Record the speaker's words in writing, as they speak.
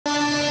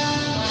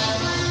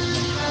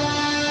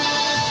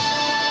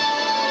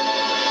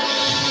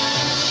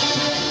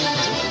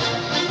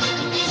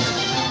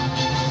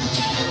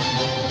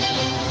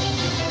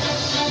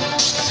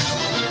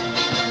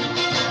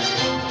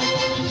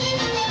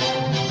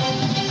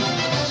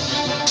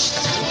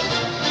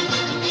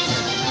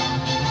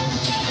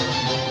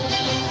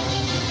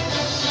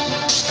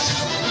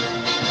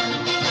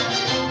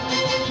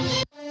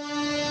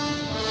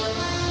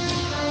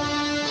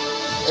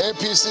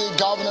APC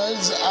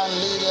governors and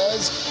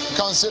leaders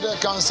consider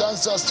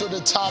consensus to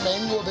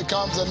determine who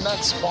becomes the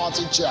next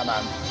party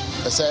chairman.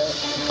 They say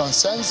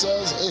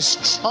consensus is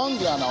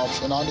strongly an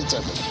option on the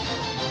table.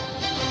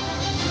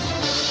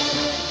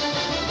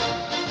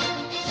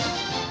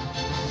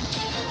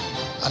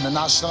 And the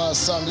National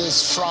Assembly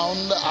has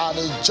frowned at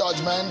a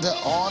judgment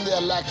on the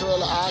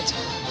Electoral Act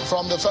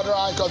from the Federal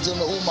High Court in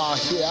Umar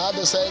here.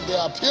 They say they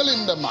are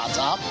appealing the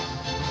matter.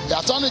 The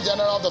Attorney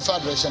General of the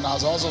Federation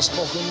has also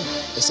spoken.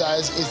 He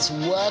says it's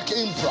work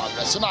in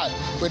progress. Tonight,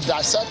 we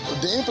dissect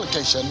the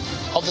implication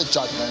of the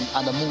judgment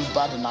and the move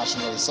by the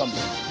National Assembly.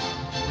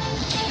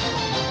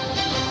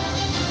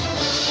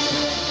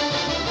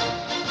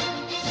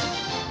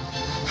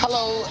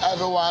 Hello,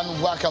 everyone.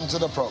 Welcome to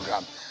the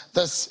program.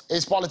 This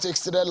is Politics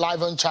Today,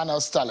 live on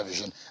Channels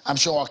Television. I'm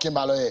Sean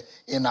Kimbaloe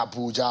in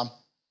Abuja.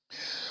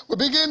 We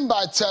begin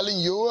by telling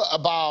you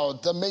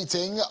about the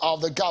meeting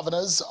of the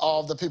governors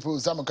of the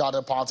People's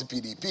Democratic Party,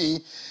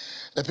 PDP.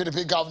 The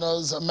PDP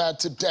governors met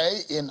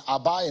today in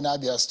Aba in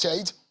Abia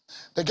State.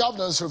 The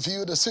governors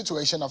reviewed the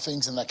situation of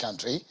things in the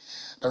country,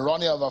 the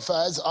running of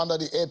affairs under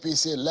the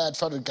APC-led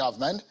federal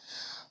government.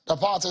 The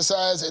party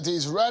says it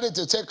is ready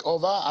to take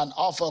over and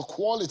offer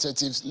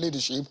qualitative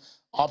leadership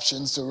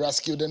options to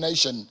rescue the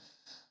nation.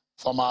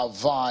 Former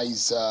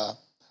Vice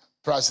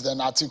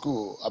President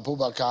Atiku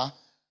Abubakar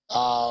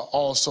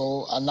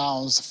also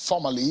announced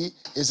formally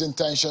his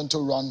intention to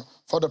run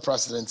for the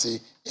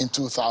presidency in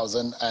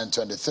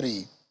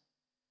 2023.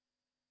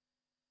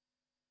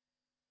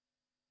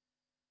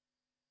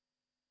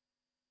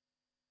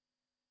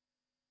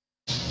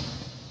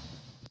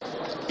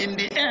 In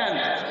the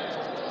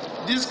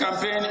end, this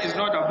campaign is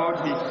not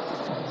about me.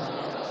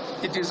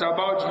 It is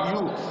about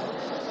you.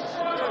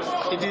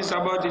 It is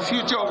about the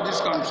future of this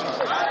country.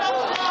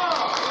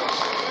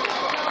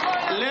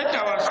 Let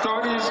our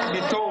stories be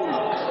told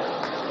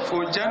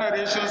for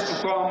generations to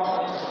come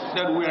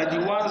that we are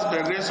the ones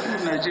that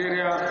rescued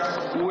Nigeria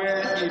when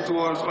it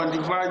was on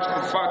the verge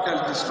of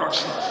fatal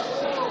destruction.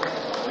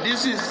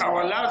 This is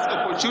our last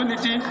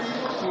opportunity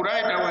to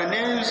write our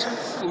names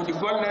with the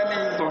golden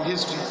ink of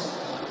history.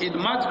 It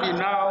must be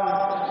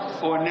now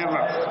or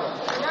never.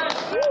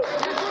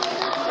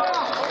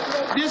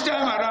 This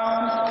time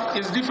around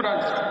is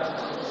different.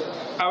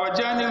 Our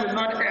journey will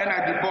not end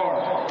at the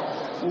ball.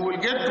 We will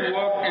get to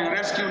work and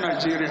rescue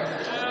Nigeria.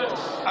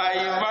 I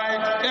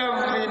invite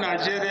every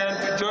Nigerian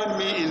to join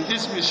me in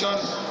this mission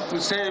to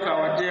save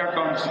our dear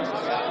country.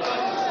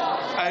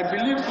 I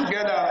believe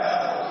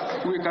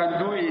together we can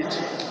do it.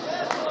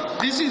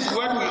 This is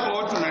what we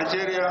owe to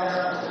Nigeria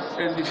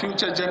and the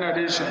future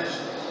generations.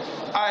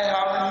 I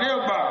have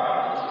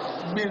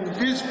never been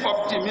this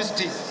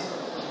optimistic,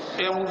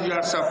 and with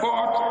your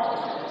support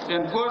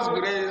and God's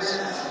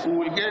grace, we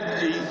will get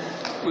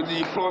to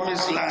the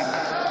promised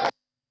land.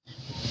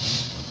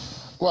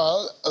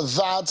 Well,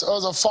 that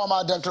was a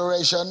formal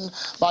declaration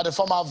by the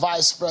former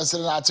Vice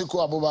President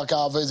Atiku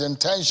Abubakar of his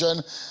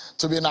intention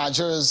to be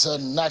Nigeria's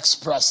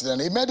next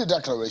president. He made a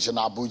declaration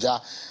in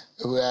Abuja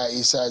where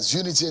he says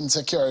unity and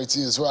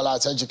security as well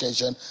as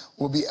education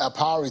will be a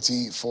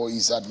priority for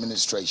his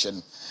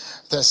administration.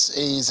 This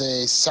is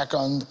a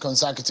second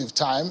consecutive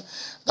time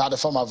that the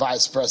former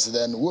Vice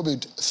President will be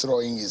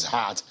throwing his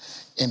hat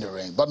in the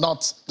ring, but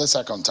not the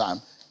second time.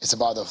 It's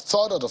about the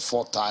third or the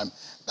fourth time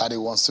that he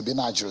wants to be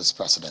Nigeria's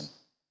president.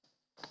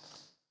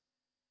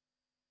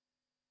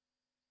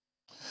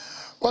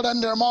 Well,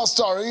 then there are more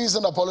stories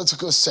in the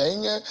political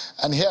scene,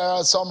 and here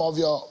are some of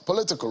your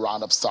political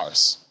roundup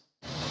stories.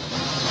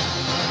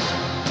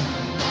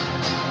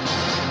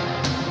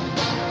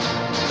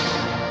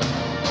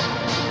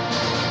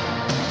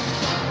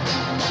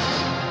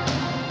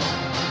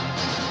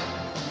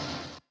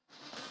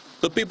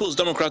 The People's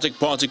Democratic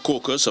Party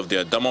caucus of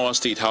the Adamawa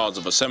State House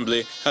of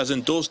Assembly has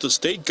endorsed the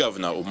state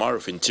governor, Umar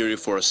Fintiri,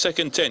 for a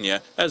second tenure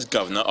as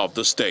governor of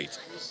the state.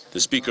 The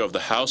Speaker of the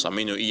House,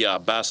 Aminu Iya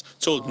Abbas,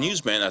 told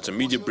newsmen at a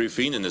media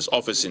briefing in his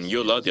office in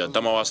Yola, the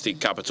Adamawa state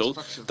capital,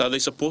 that they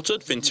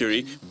supported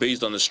Fintiri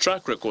based on his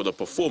track record of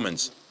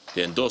performance.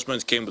 The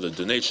endorsement came with a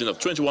donation of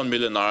 21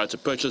 million naira to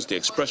purchase the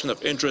expression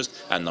of interest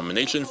and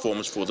nomination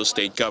forms for the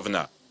state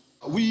governor.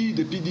 We,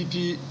 the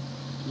PDP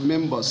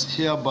members,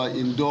 hereby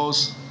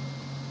endorse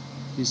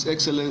His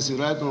Excellency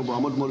Right Honorable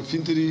Umar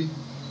Fintiri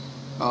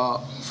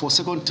for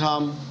second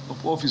term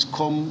of office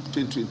come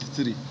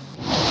 2023.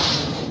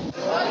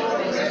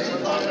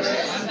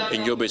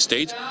 In Yobe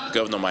State,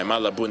 Governor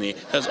Maimala Buni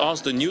has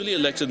asked the newly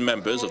elected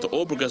members of the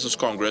All Progressives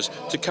Congress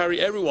to carry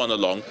everyone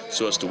along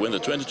so as to win the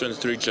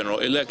 2023 general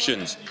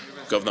elections.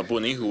 Governor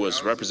Buni, who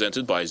was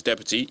represented by his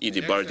deputy,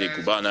 Idi Barde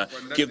Kubana,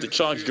 gave the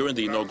charge during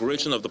the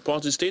inauguration of the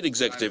party state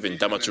executive in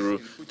Damaturu,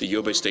 the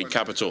Yobe state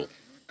capital.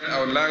 I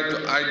would like to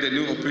urge the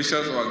new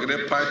officials of our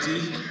great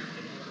party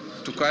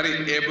to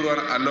carry everyone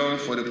along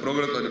for the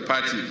progress of the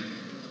party.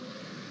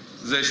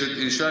 They should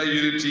ensure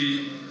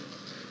unity,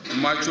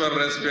 mutual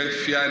respect,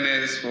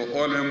 fairness for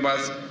all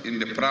members in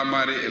the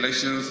primary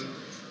elections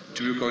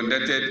to be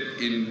conducted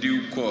in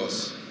due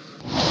course.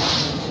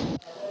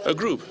 A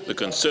group, the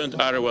Concerned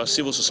Arewa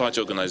Civil Society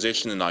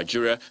Organization in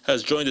Nigeria,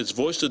 has joined its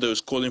voice to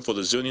those calling for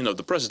the zoning of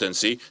the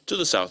presidency to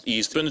the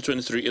Southeast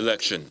 2023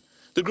 election.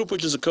 The group,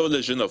 which is a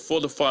coalition of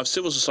 4 to 5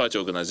 civil society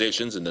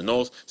organizations in the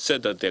north,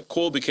 said that their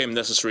call became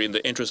necessary in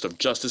the interest of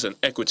justice and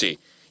equity.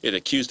 It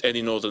accused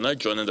any northerner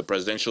joining the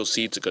presidential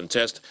seat to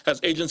contest as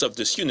agents of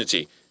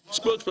disunity.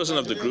 Spokesperson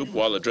of the group,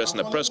 while addressing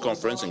a press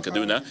conference in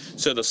Kaduna,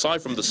 said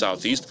aside from the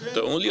southeast,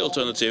 the only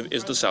alternative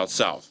is the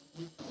south-south.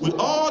 We urge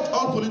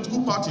all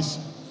political parties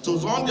to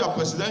run their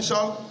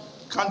presidential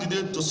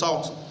candidate to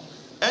south.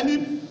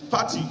 Any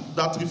party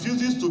that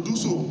refuses to do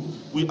so,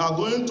 we are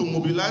going to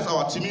mobilize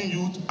our teeming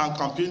youth and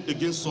campaign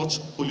against such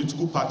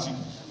political party.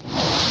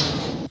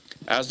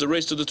 As the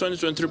race to the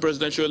 2023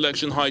 presidential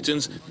election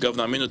heightens,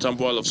 Governor Aminu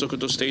Tambuwal of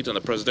Sokoto State and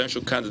the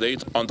presidential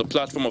candidate on the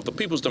platform of the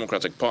People's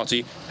Democratic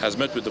Party has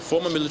met with the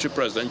former military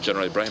president,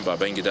 General Ibrahim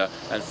Babangida,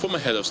 and former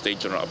head of state,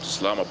 General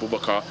Abdulsalam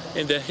Abubakar,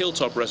 in their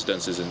hilltop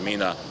residences in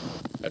Mina.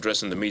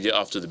 Addressing the media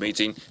after the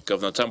meeting,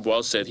 Governor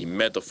Tambuwal said he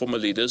met the former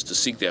leaders to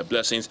seek their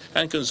blessings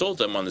and consult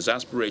them on his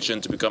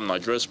aspiration to become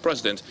Nigeria's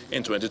president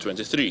in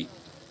 2023.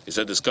 He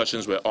said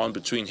discussions were on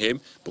between him,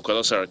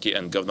 Bukola Saraki,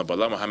 and Governor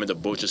Bala Mohammed of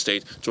Bauchi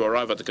State to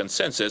arrive at a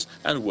consensus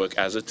and work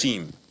as a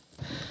team.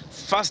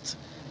 First,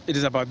 it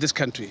is about this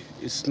country.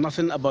 It's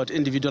nothing about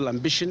individual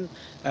ambition,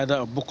 either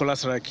of Bukola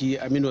Saraki,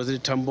 Aminu Waziri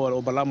Tambuwal,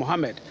 or Bala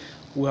Mohammed.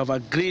 We have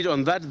agreed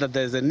on that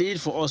there's a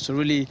need for us to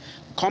really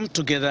come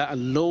together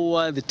and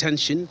lower the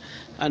tension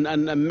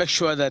and make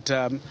sure that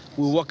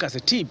we work as a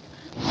team.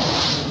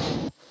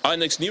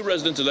 INEC's new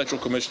resident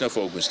electoral commissioner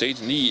for Ogun State,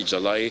 Niyi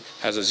Jalaye,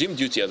 has assumed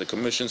duty at the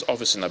commission's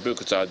office in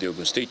Abeokuta, the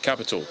Ogun State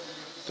capital.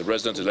 The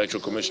resident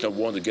electoral commissioner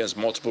warned against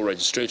multiple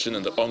registration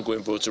in the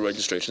ongoing voter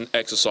registration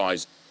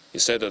exercise. He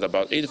said that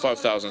about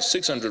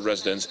 85,600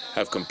 residents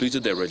have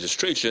completed their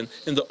registration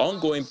in the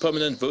ongoing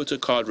permanent voter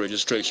card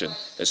registration,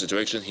 a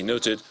situation he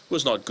noted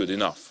was not good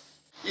enough.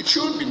 It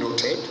should be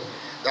noted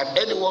that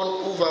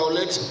anyone who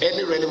violates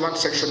any relevant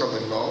section of the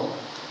law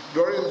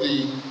during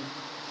the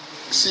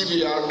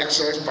CVR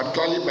exercise,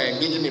 particularly by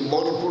engaging in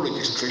multiple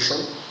registration,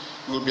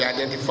 will be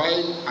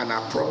identified and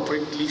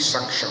appropriately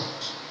sanctioned.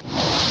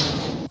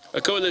 A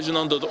coalition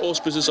under the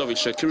auspices of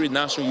Ishakiri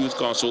National Youth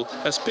Council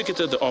has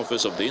picketed the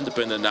office of the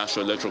Independent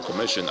National Electoral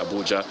Commission,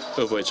 Abuja,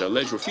 over its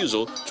alleged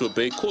refusal to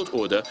obey court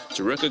order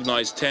to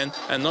recognize 10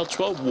 and not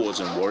 12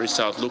 wards in Warri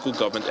South local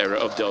government area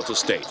of Delta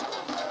State.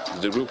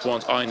 The group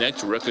wants INEC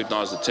to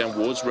recognize the 10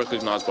 wards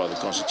recognized by the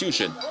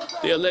Constitution.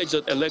 They allege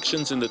that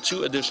elections in the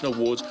 2 additional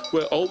wards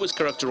were always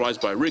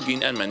characterized by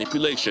rigging and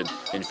manipulation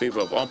in favor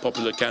of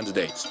unpopular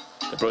candidates.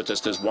 The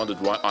protesters wondered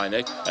why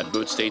INEC at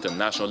both state and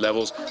national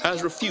levels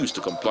has refused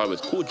to comply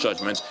with court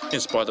judgments in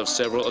spite of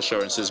several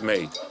assurances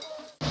made.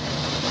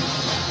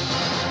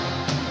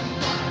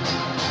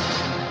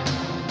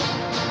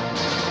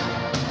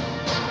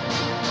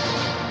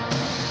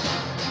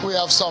 We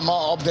have some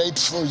more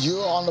updates for you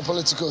on the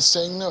political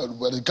scene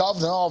with the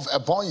governor of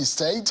Appointees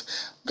State,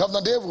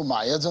 Governor Dave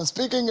Umahi, has been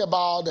speaking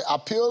about the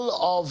appeal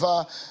of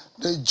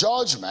the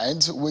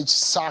judgment which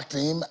sacked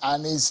him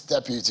and his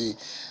deputy.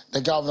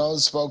 The governor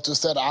spoke to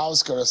State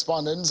House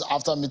correspondents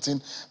after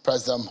meeting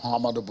President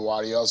Muhammadu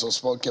Buhari. He also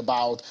spoke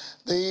about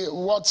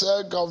what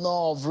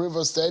Governor of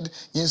Rivers State,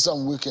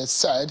 Nyesom Wike,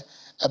 said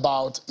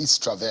about his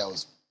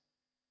travails.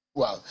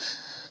 Well,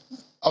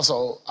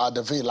 also at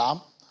the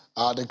villa,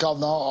 the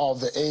governor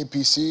of the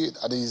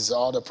APC, that is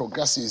all the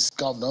progressive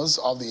governors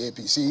of the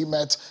APC,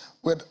 met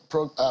with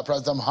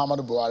President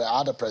Muhammadu Buhari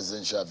at the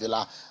presidential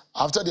villa.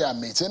 After their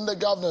meeting, the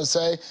governor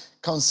said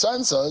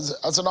consensus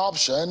as an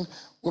option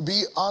will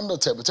be on the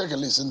table. Take a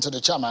listen to the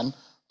chairman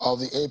of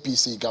the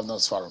APC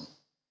Governors Forum.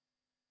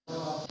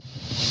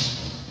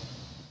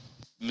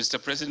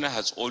 Mr. President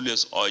has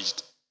always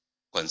urged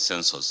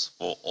consensus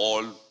for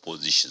all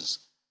positions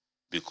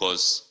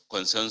because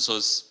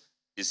consensus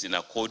is in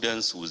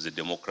accordance with the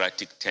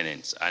democratic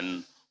tenets.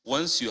 And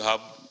once you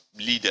have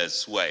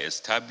leaders who are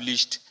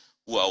established,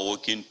 who are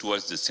working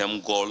towards the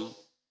same goal,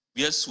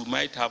 yes, we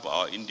might have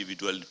our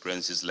individual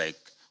differences like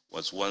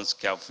was once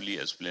carefully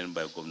explained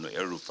by Governor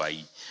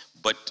El-Rufai,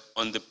 but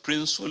on the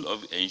principle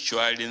of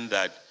ensuring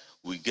that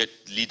we get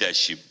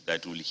leadership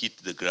that will hit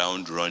the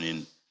ground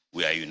running,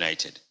 we are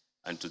united.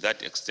 And to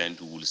that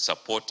extent, we will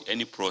support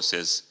any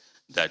process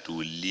that will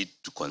lead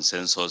to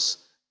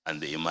consensus and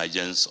the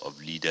emergence of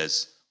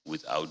leaders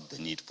without the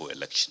need for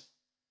election.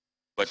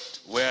 But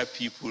where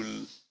people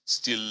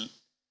still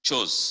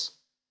chose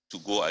to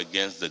go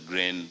against the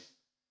grain,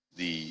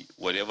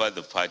 whatever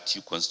the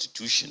party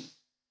constitution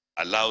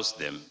allows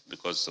them,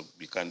 because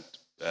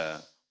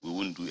we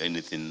wouldn't do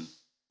anything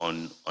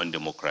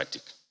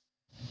undemocratic.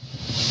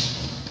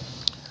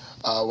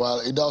 Well,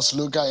 it does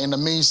look in the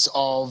midst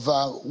of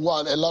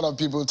what a lot of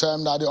people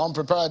term the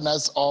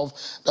unpreparedness of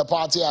the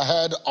party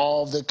ahead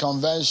of the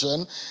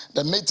convention,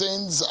 the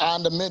meetings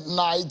and the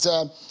midnight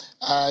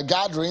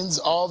gatherings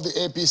of the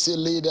APC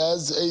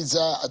leaders is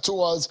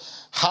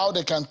towards how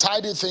they can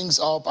tidy things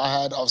up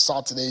ahead of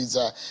Saturday's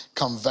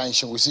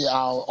convention. We see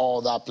how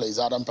all that plays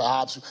out, and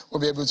perhaps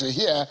we'll be able to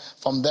hear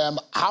from them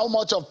how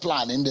much of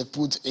planning they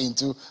put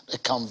into the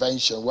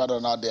convention, whether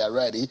or not they are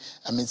ready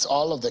amidst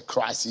all of the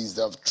crises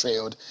that have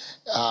trailed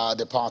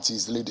the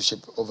party's leadership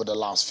over the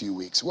last few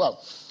weeks.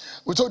 Well,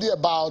 we told you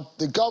about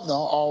the governor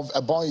of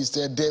Ebonyi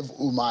State, Dave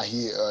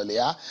Umahi,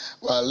 earlier.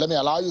 Well, let me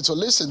allow you to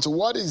listen to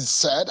what he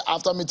said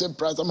after meeting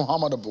President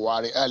Muhammadu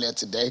Buhari earlier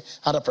today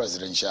at a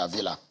presidential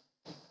villa.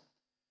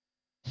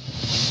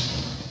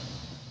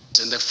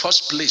 In the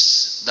first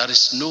place, there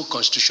is no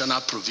constitutional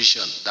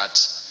provision that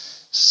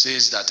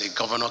says that a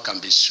governor can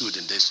be sued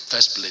in the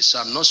first place. So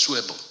I'm not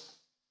suable,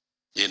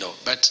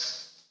 but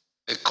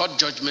a court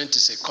judgment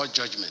is a court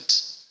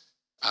judgment.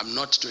 I'm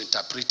not to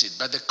interpret it,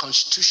 but the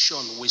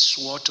Constitution we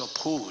swore to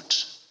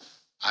uphold.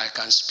 I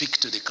can speak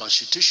to the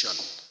Constitution,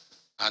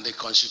 and the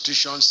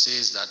Constitution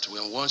says that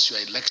when once you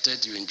are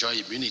elected, you enjoy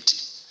immunity.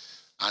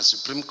 And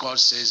Supreme Court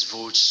says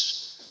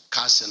votes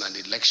cast in an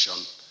election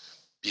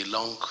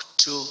belong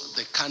to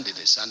the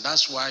candidates, and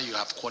that's why you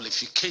have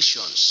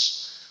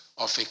qualifications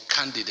of a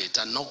candidate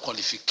and not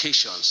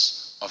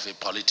qualifications of a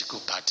political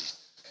party.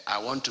 I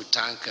want to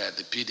thank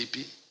the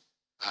PDP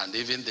and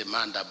even the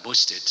man that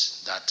boasted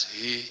that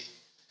he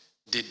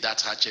did that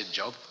hatchet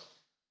job.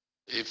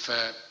 If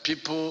the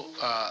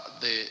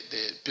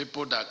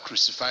people that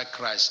crucified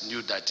Christ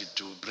knew that it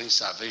would bring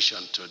salvation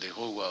to the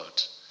whole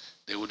world,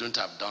 they wouldn't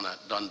have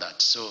done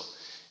that. So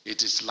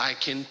it is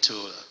likened to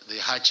the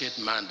hatchet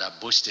man that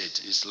boasted,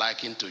 is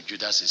likened to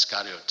Judas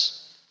Iscariot.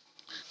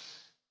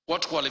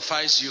 What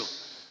qualifies you?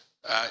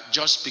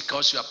 Just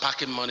because you are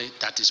packing money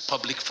that is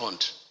public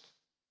fund,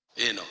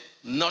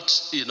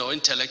 not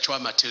intellectual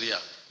material,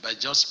 but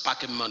just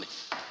packing money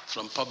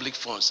from public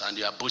funds, and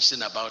you are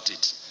boasting about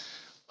it.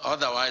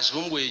 Otherwise,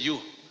 whom were you?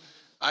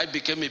 I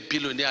became a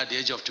billionaire at the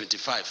age of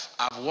 25.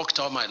 I've worked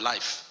all my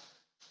life,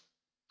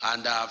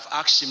 and I've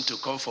asked him to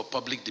come for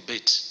public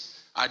debate.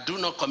 I do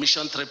not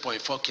commission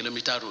 3.4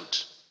 kilometer road.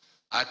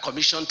 I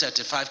commission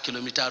 35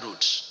 kilometer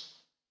roads.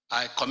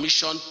 I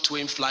commission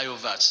twin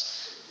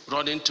flyovers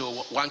running to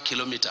 1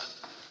 kilometer.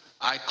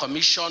 I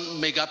commission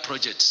mega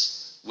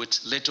projects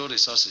with little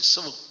resources.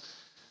 So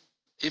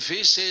if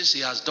he says he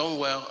has done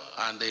well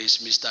and there is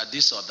Mr.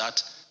 This or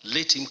that,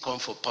 let him come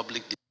for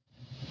public debate.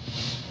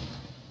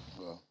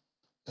 Well,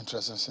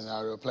 interesting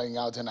scenario playing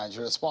out in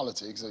Nigeria's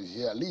politics. You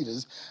hear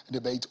leaders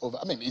debate over,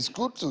 it's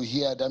good to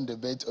hear them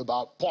debate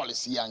about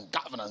policy and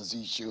governance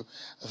issue.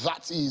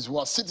 That is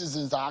what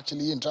citizens are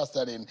actually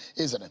interested in,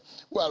 isn't it?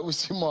 Well, we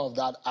see more of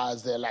that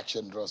as the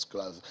election draws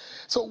close.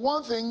 So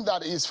one thing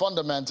that is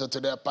fundamental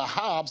today,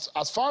 perhaps,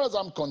 as far as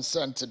I'm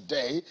concerned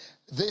today,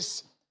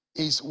 this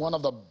is one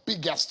of the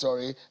biggest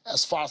stories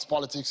as far as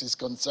politics is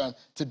concerned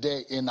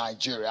today in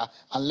Nigeria.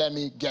 And let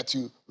me get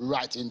you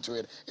right into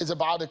it. It's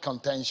about the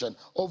contention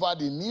over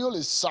the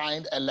newly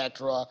signed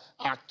Electoral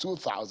Act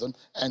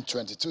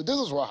 2022. This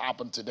is what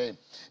happened today.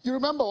 You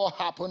remember what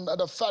happened at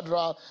the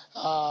Federal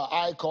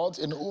High Court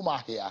in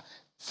Umuahia,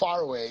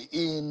 far away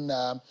in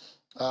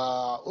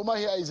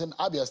Umuahia is in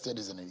Abia State,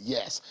 isn't it?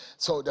 Yes.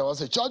 So there was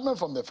a judgment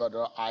from the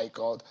Federal High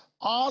Court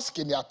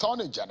asking the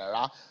Attorney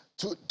General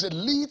to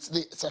delete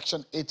the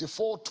Section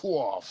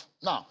 8412.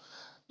 Now,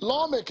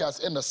 lawmakers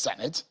in the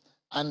Senate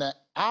and the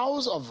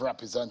House of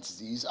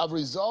Representatives have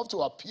resolved to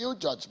appeal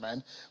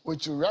judgment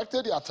which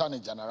directed the Attorney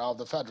General of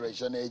the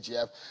Federation,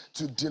 AGF,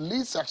 to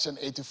delete Section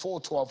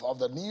 8412 of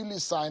the newly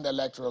signed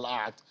Electoral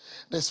Act.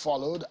 This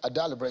followed a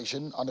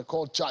deliberation on the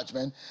court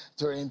judgment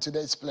during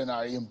today's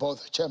plenary in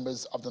both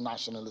chambers of the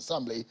National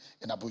Assembly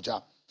in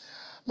Abuja.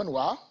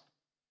 Meanwhile,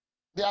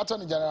 the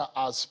Attorney General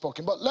has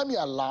spoken, but let me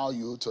allow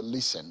you to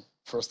listen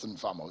first and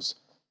foremost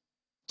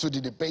to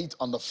the debate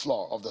on the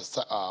floor of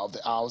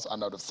the House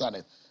and of the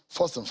Senate.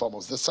 First and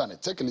foremost, the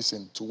Senate. Take a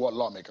listen to what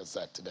Lawmaker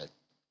said today.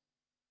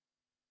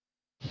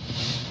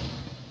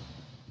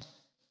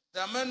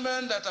 The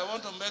amendment that I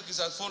want to make is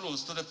as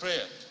follows to the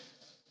prayer.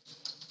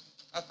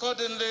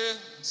 Accordingly,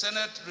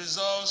 Senate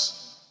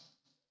resolves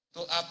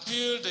to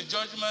appeal the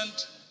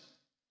judgment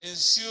in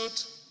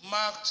suit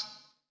marked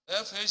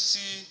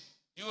FHC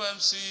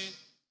UMC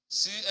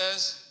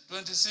CS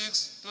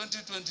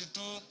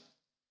 26-2022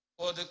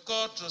 for the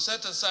court to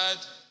set aside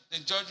the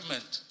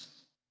judgment.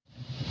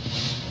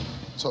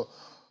 So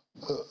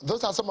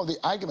those are some of the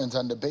arguments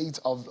and debates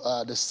of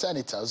the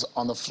senators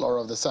on the floor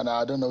of the Senate.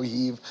 I don't know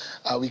if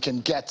we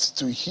can get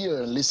to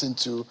hear and listen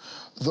to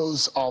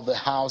those of the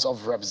House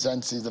of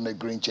Representatives in the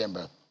Green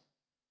Chamber.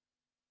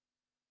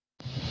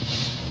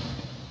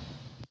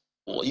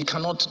 Well, you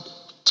cannot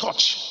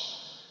touch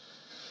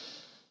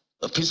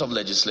a piece of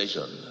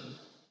legislation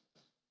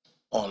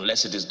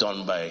unless it is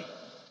done by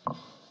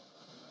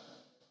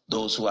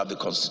those who have the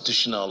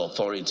constitutional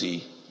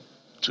authority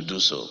to do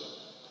so.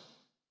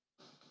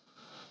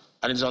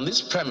 And it's on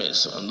this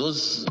premise, on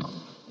those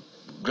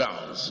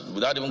grounds,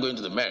 without even going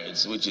to the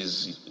merits, which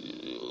is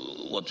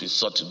what we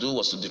sought to do,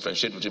 was to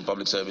differentiate between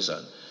public service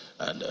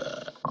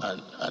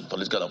and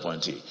political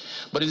appointee.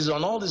 But it is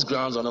on all these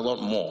grounds and a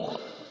lot more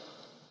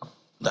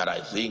that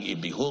I think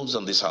it behoves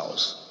on this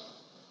House,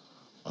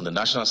 on the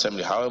National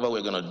Assembly, however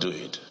we're going to do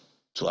it,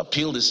 to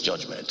appeal this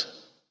judgment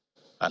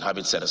and have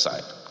it set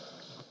aside.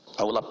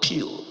 I will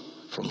appeal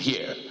from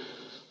here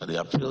that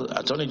the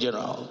Attorney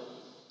General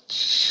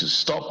should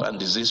stop and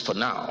desist for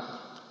now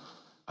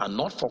and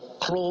not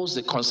foreclose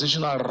the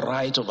constitutional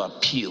right of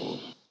appeal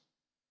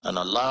and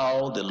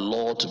allow the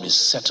law to be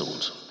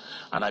settled.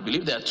 And I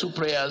believe there are two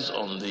prayers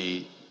on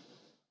the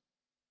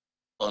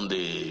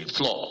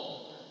floor.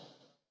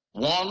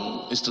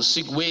 One is to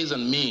seek ways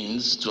and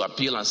means to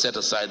appeal and set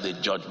aside the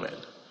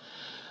judgment.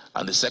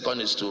 And the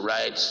second is to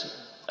write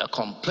a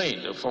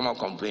complaint, a formal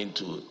complaint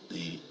to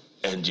the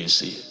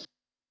NJC.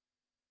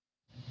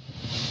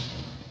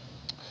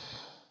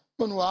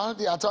 Meanwhile,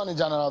 the Attorney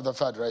General of the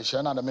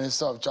Federation and the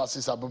Minister of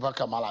Justice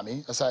Abubakar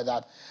Malami said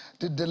that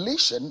the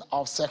deletion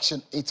of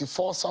Section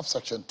 84,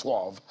 subsection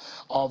 12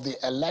 of the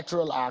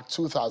Electoral Act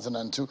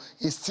 2002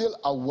 is still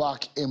a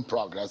work in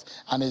progress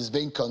and is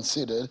being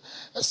considered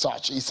as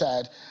such. He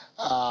said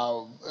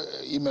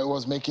he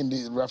was making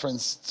the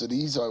reference to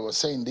these, or he was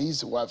saying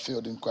these were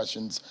fielding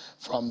questions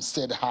from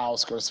State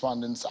House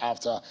correspondents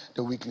after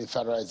the weekly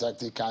Federal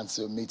Executive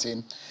Council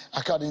meeting.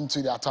 According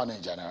to the Attorney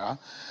General,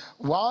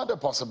 while the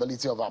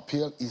possibility of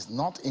appeal is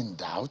not in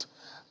doubt,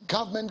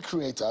 government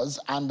creators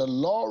and the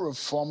Law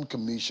Reform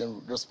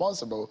Commission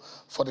responsible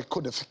for the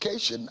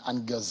codification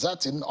and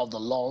gazetting of the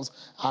laws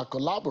are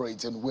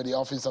collaborating with the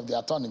Office of the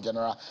Attorney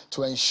General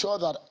to ensure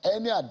that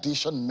any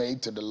addition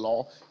made to the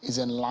law is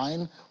in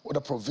line with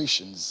the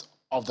provisions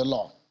of the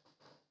law.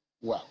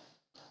 Well,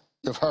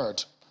 you've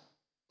heard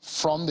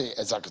from the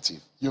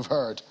executive, you've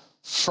heard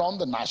from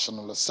the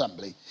National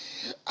Assembly,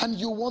 and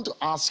you want to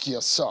ask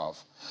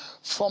yourself,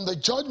 from the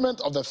judgment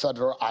of the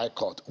Federal High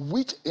Court,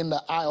 which in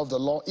the eye of the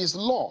law is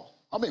law.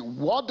 I mean,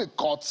 what the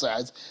court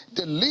says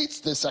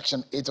deletes the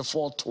Section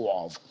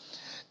 84:12.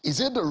 Is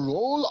it the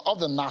role of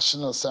the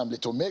National Assembly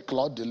to make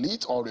law,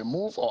 delete or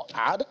remove or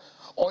add?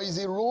 Or is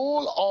the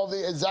role of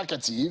the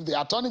executive, the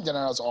Attorney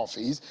General's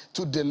office,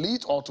 to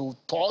delete or to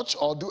touch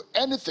or do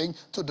anything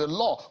to the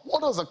law?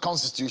 What does the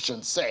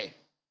Constitution say?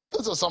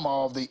 These are some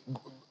of the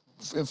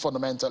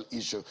fundamental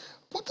issues.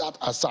 Put that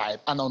aside,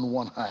 and on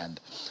one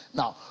hand.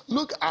 Now,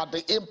 look at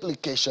the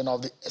implication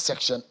of the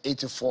Section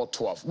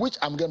 84:12, which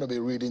I'm going to be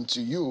reading to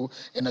you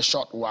in a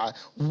short while.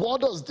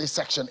 What does the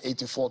Section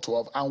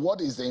 84:12 and what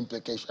is the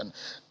implication?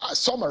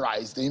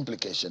 Summarize the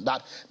implication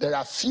that there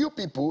are few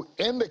people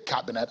in the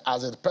cabinet,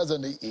 as it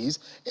presently is,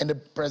 in the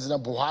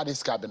President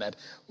Buhari's cabinet,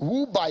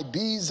 who by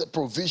these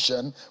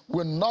provisions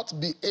will not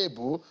be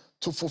able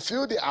to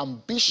fulfill the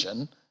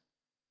ambition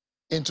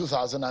in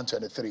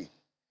 2023.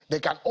 They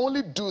can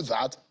only do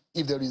that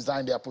if they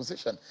resign their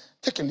position.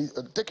 Take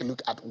a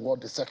look at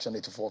what the Section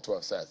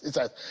 84:12 says. It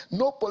says,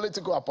 no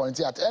political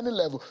appointee at any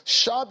level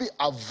shall be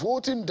a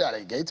voting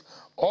delegate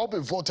or be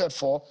voted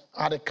for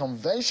at a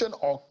convention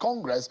or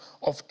congress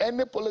of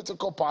any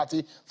political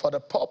party for the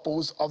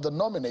purpose of the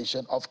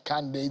nomination of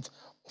candidates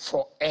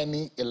for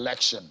any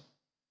election.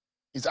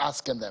 It's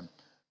asking them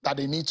that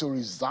they need to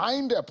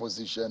resign their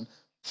position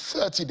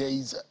 30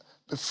 days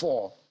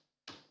before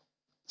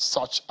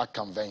such a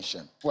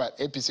convention. Well,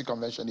 APC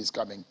convention is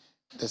coming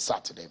this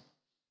Saturday.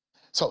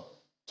 So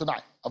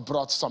tonight, I've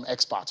brought some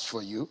experts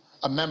for you.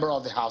 A member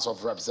of the House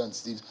of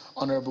Representatives,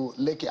 Honorable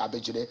Leke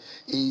Abejide,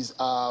 is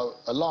a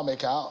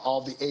lawmaker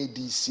of the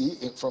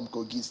ADC from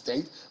Kogi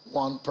State,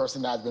 one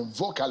person that has been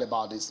vocal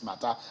about this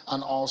matter.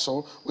 And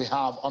also, we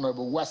have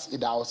Honorable Wes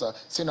Idahosa,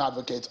 Senior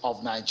Advocate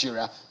of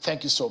Nigeria.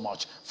 Thank you so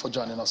much for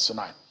joining us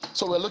tonight.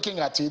 So we're looking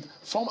at it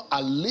from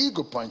a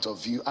legal point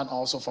of view and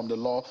also from the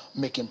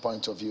law-making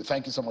point of view.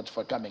 Thank you so much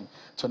for coming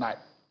tonight.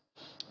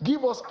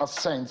 Give us a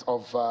sense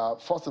of,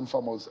 first and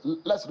foremost,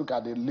 let's look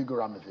at the legal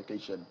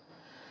ramification.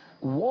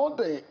 What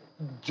the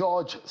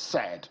judge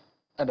said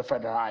in the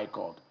Federal High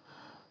Court,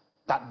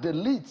 that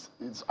delete,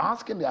 is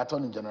asking the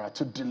Attorney General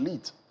to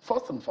delete,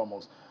 first and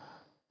foremost,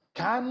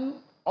 can,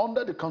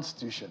 under the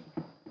Constitution,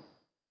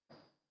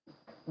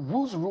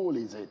 whose role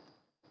is it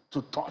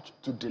to touch,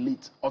 to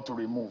delete, or to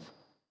remove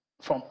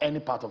from any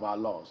part of our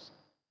laws?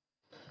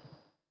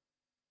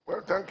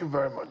 Well, thank you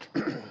very much.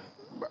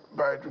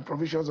 By the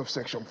provisions of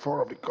Section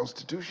 4 of the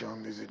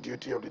Constitution, it is the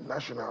duty of the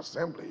National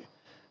Assembly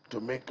to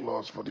make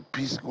laws for the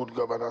peace, good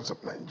governance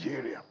of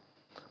Nigeria.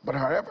 But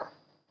however,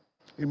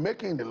 in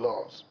making the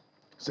laws,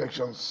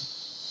 Section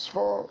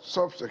 4,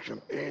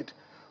 subsection 8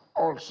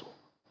 also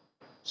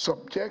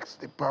subjects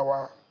the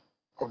power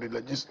of the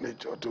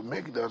legislature to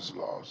make those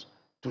laws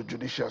to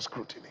judicial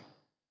scrutiny.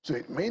 So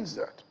it means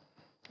that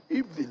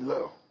if the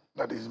law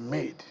that is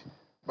made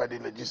by the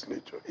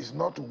legislature is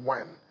not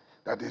one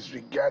that is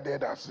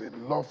regarded as a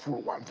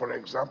lawful one, for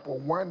example,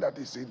 one that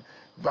is in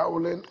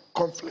violent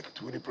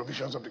conflict with the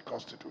provisions of the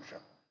Constitution,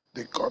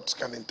 the courts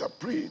can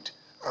interpret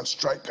and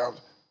strike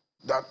out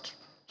that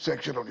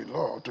section of the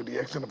law to the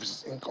extent of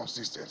its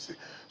inconsistency.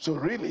 So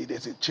really,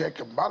 there's a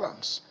check and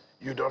balance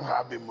you don't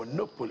have a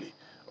monopoly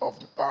of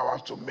the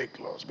powers to make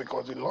laws,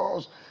 because the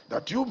laws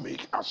that you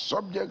make are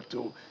subject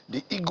to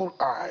the eagle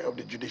eye of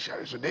the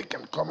judiciary. So they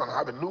can come and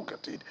have a look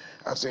at it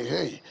and say,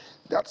 hey,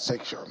 that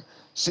section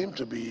seems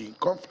to be in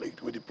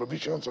conflict with the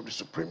provisions of the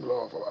supreme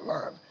law of our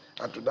land,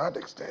 and to that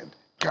extent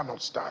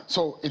cannot stand.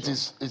 So it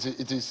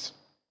is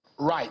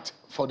right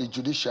for the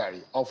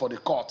judiciary or for the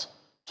court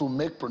to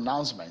make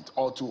pronouncement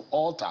or to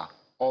alter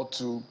or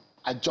to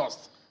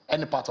adjust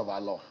any part of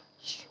our law?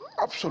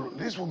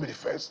 Absolutely. This will be the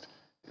first.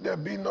 There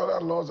have been other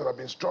laws that have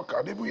been struck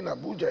out. Even in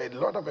Abuja, a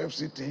lot of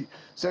FCT,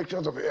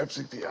 sections of the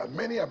FCT, and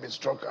many have been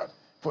struck out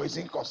for its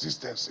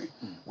inconsistency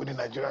with the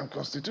Nigerian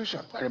Constitution.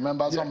 I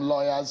remember some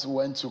lawyers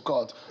went to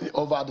court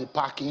over the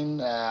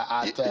parking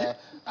at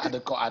the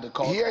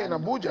court. Here in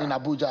Abuja. In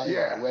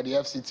Abuja, where the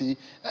FCT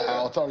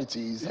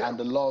authorities and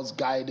the laws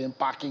guiding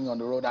parking on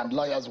the road, and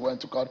lawyers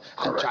went to court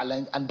and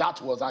challenged, and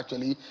that was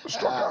actually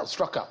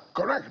struck out.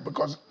 Correct,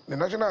 because the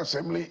National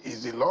Assembly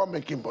is the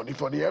lawmaking body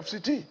for the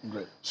FCT.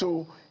 Great.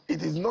 So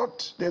it is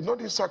not, there's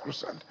nothing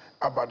sacrosanct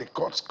about the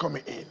courts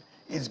coming in.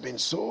 It's been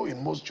so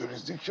in most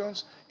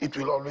jurisdictions. It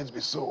will always be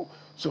so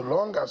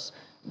long as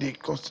the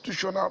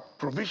constitutional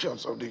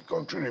provisions of the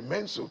country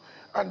remain so,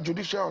 and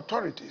judicial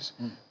authorities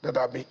that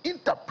have been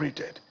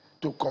interpreted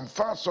to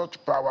confer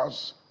such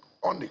powers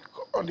on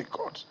the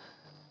courts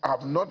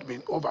have not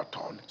been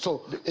overturned.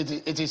 So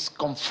it is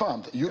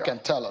confirmed, you can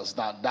tell us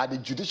that the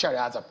judiciary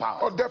has a power.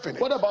 Oh,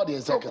 definitely. What about the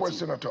executive? No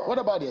question at all. What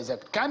about the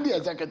executive? Can the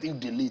executive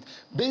delete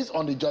based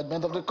on the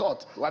judgment of the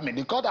court? I mean,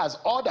 the court has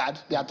ordered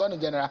the Attorney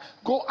General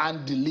go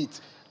and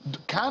delete.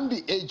 Can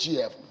the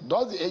AGF,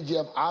 does the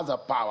AGF has a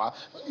power?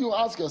 You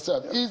ask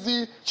yourself, is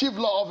the chief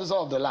law officer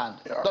of the land,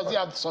 does he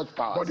have such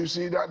powers? But you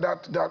see,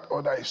 that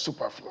order is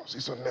superfluous.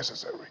 It's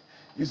unnecessary.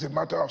 It's a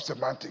matter of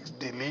semantics.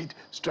 Delete,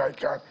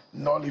 strike out,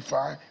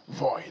 nullify,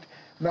 void.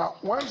 Now,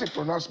 once a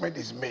pronouncement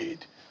is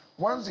made,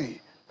 once the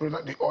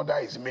order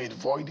is made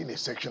voiding a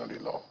section of the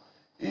law,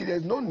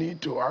 there's no need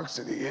to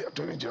ask the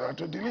Attorney General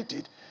to delete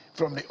it.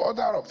 From the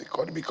order of the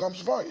court, it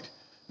becomes void.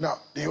 Now,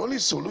 the only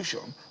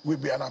solution will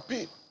be an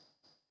appeal.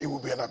 It will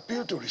be an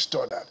appeal to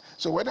restore that.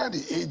 So whether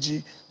the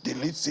AG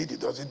deletes it, it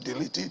doesn't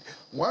delete it,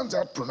 once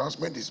that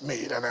pronouncement is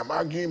made, and I'm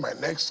arguing my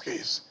next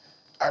case,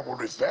 I will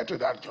refer to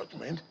that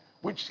judgment,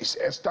 which is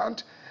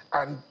extant,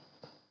 and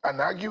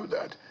argue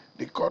that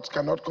the courts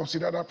cannot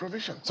consider that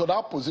provision. So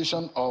that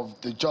position of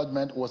the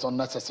judgment was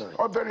unnecessary?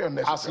 Oh, very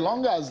unnecessary. As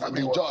long as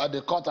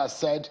the court has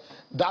said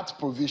that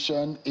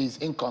provision is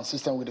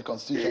inconsistent with the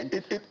Constitution.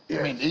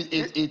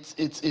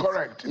 It's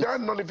correct. That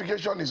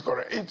nullification is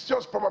correct. It's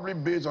just probably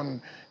based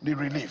on the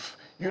relief.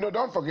 You know,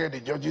 don't forget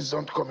the judges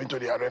don't come into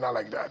the arena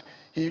like that.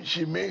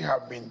 She may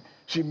have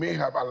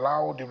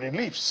allowed the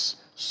reliefs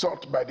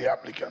sought by the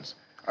applicants.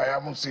 I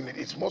haven't seen it.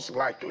 It's most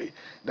likely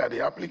that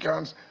the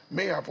applicants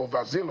may have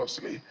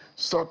overzealously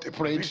sought a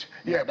prayed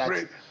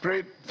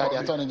for the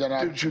Attorney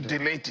General to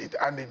delete it.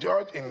 And the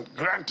judge, in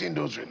granting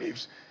those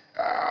reliefs,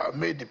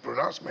 made the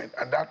pronouncement,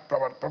 and that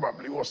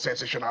probably was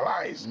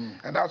sensationalized.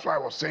 And that's why I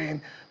was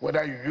saying,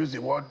 whether you use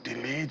the word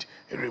delete,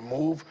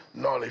 remove,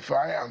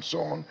 nullify, and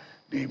so on,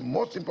 the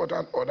most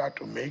important order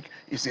to make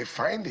is a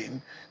finding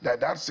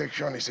that that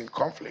section is in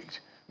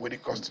conflict with the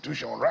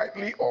Constitution,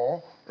 rightly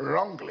or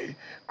wrongly,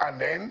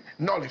 and then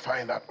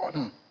nullifying that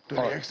order to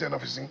the extent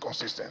of its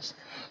inconsistency.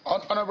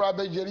 Honorable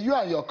Abejiri, you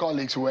and your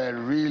colleagues were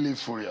really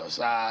furious.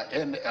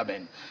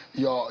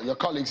 Your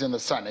colleagues in the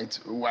Senate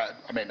were,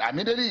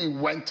 immediately you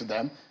went to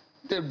them,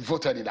 they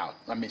voted it out.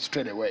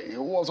 Straight away.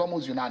 It was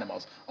almost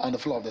unanimous on the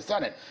floor of the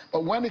Senate.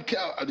 But when it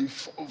came,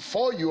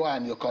 for you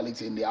and your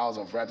colleagues in the House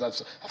of Reps,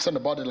 I've seen the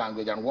body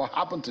language and what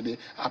happened today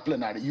at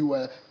plenary, you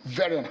were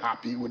very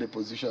unhappy with the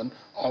position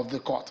of the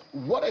court.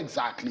 What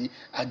exactly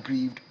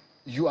aggrieved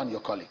you and your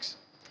colleagues?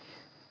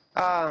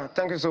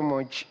 Thank you so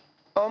much.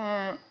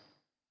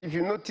 If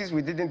you notice,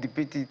 we didn't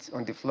debate it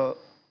on the floor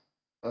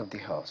of the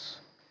House.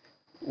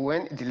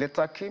 When the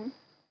letter came,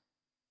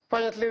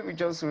 apparently we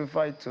just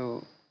referred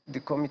to the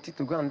committee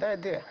to go and die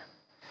there,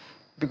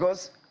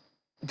 because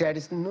there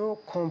is no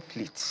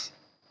conflict.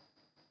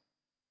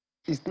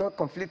 It's not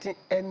conflicting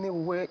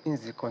anywhere in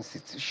the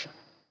Constitution.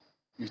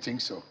 You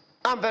think so?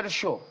 I'm very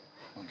sure.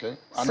 Okay.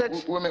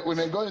 And we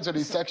may go into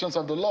the sections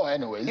of the law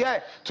anyways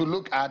to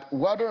look at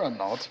whether or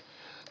not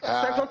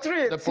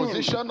the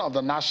position of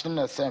the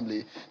National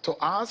Assembly to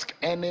ask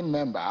any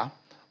member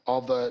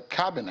of the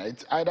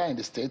cabinet, either in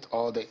the state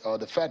or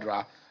the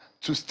federal,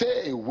 to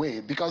stay away,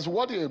 because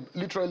what you're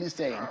literally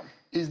saying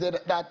is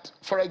that,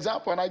 for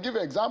example, and I give you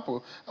an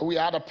example, we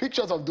had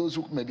pictures of those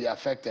who may be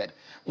affected.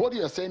 What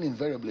you're saying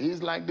invariably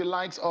is like the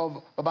likes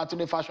of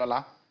Babatunde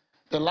Fashola,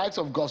 the likes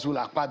of Godswill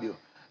Akpabio,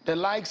 the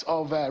likes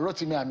of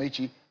Rotimi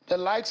Amechi, the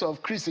likes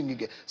of Chris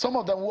Ngige, some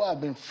of them who have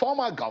been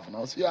former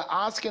governors. You're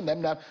asking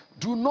them that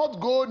do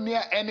not go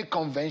near any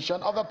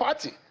convention of a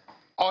party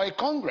or a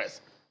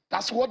congress.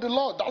 That's what the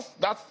law, that's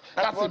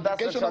the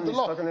implication of the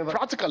law,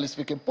 practically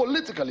speaking,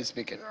 politically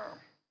speaking.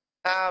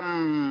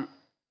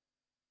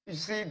 You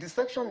see, the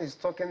section is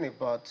talking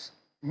about,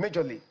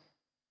 majorly,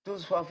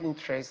 those who have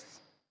interest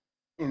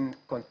in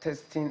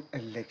contesting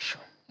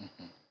election.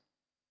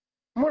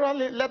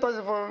 Morally, let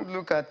us even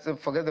look at,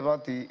 forget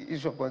about the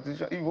issue of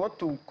constitution. If you want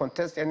to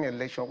contest any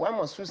election, why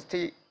must you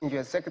stay in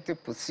your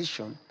executive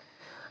position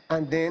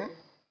and then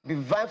be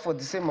vying for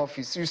the same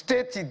office? You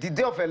stay till the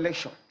day of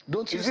election.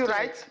 Is it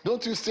right?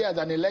 Don't you stay as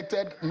an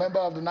elected member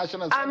of the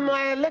National Assembly? I'm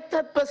an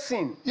elected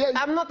person. Yeah.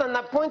 I'm not an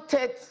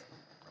appointed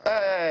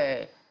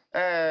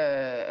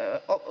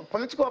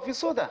political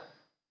office holder.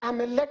 I'm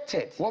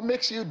elected. What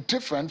makes you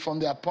different from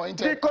the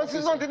appointed? The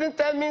Constitution didn't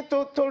tell me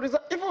to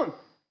resign. Even,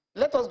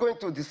 let us go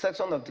into the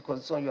section of the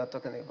Constitution you are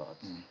talking about.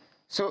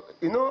 So,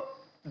 you know,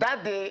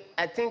 that day,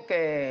 I think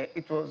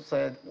it was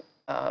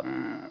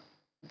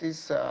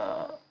this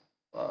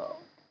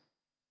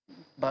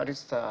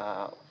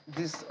barrister,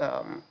 this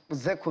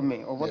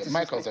Zekome, or what is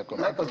Michael Zekome.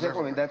 Michael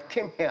Zekome that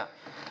came here.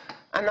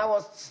 And I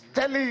was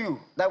telling you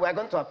that we are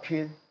going to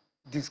appeal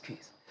this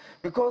case.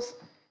 Because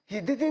he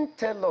didn't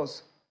tell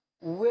us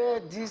where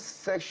this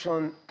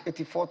section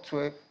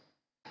 8412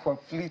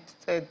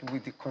 conflicted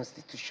with the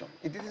Constitution.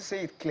 He didn't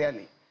say it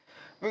clearly.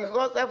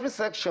 Because every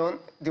section,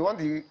 the one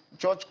the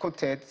judge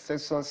quoted,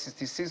 section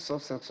 66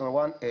 subsection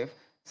 1F,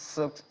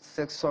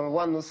 section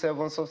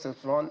 107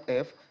 subsection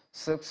 1F,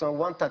 section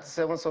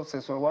 137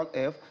 subsection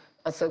 1F,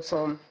 and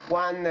section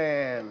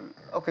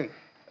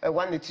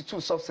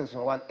 182 subsection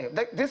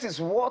 1F. This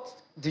is what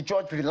the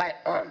judge relied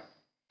on.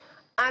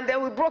 And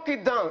then we broke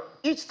it down,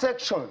 each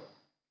section,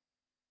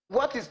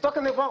 what it's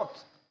talking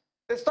about.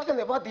 It's talking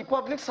about the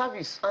public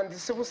service and the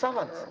civil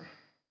servants.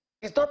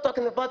 It's not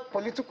talking about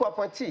political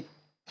appointee.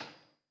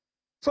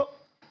 So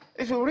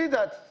if you read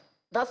that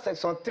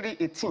section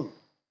 318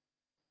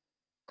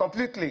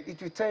 completely,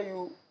 it will tell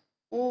you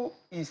who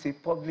is a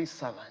public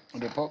servant.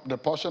 The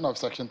portion of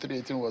section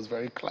 318 was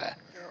very clear.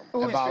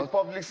 Who about is a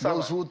public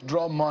servant? Those who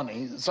draw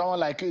money. Someone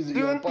like you,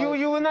 you're a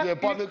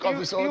public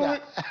office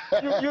holder.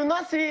 You will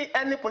not see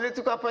any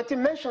political appointee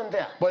mentioned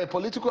there. But a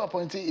political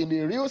appointee, in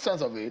the real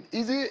sense of it,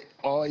 is he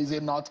or is he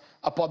not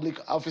a public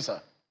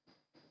officer?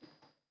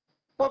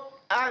 But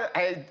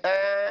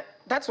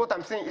that's what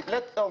I'm saying.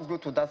 Let us go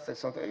to that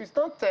section. It's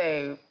not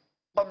a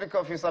public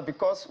officer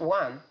because,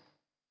 one,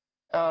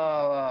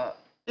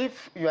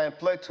 if you are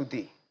employed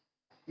today,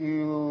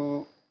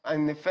 you are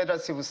in the federal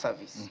civil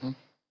service,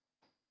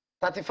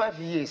 35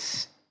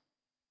 years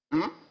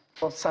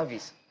of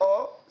service,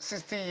 or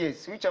 60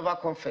 years, whichever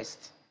comes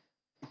first,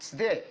 it's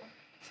there.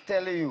 It's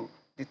telling you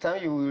the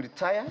time you will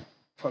retire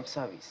from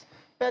service.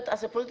 But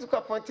as a political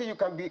appointee, you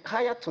can be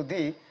hired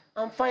today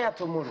and fired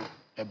tomorrow.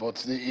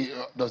 But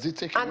does it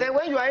take? And then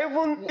when you are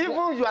even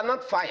you are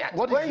not fired,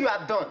 when you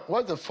are done,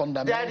 what's the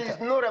fundamental? There is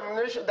no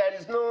remuneration, there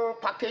is no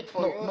package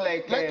for you.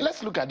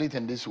 Let's look at it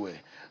in this way.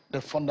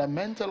 The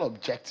fundamental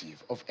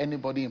objective of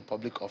anybody in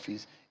public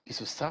office is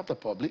to serve the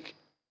public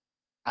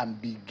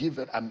and be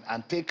given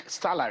and take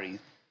salary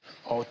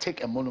or take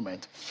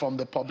emolument from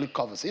the public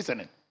coffers, isn't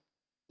it?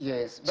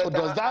 Yes. So but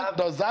but I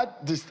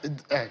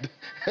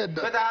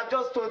have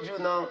just told you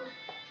now,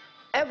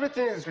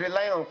 everything is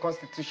relying on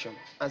Constitution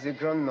as a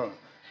ground norm.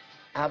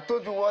 I have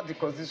told you what the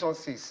Constitution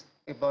says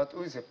about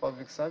who is a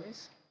public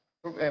service,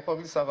 a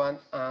public servant,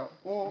 and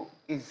who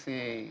is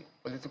a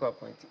political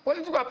appointee.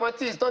 Political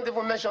appointee is not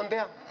even mentioned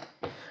there.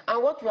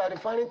 And what we are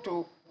referring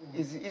to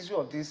is the issue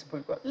of this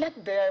political.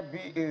 Let there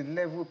be a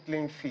level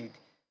playing field.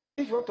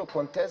 If you want to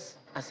contest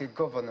as a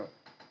governor,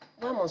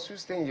 why must you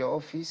stay in your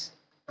office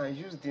and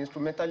use the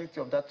instrumentality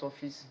of that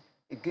office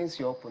against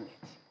your opponent?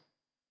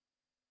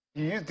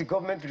 You use the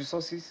government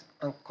resources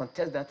and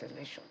contest that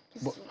election.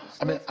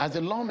 I mean, as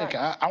a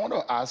lawmaker, I want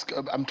to ask,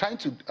 I'm trying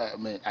to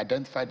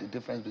identify the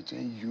difference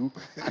between you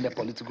and a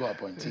political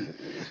appointee.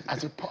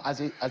 As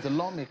a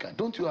lawmaker,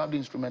 don't you have the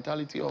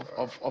instrumentality of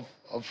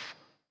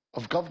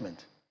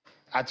government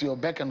at your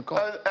beck and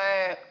call?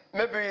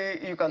 Maybe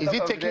you can. Is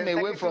it taken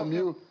away from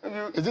you?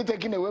 Is it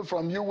taken away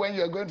from you when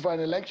you are going for an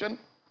election?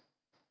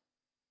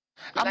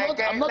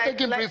 I'm not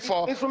taking brief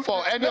for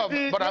any of,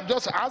 but I'm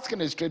just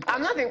asking a straight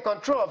question. I'm not in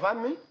control of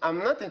army. I'm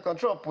not in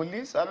control of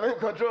police. I'm not in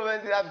control of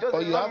anything. I'm just a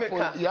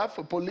lawmaker. You have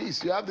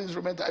police. You have the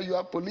instrumental. You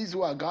have police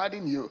who are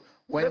guarding you.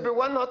 Maybe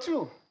one or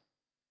two.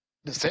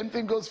 The same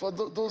thing goes for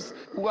those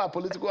who are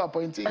political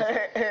appointees.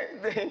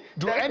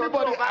 Do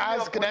anybody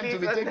ask them to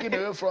be taken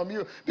away from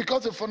you?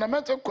 Because the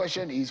fundamental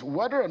question is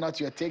whether or not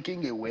you're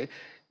taking away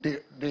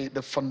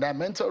the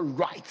fundamental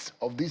rights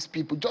of these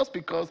people just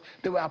because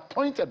they were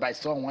appointed by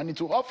someone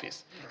into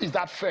office. Is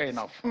that fair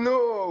enough?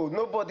 No,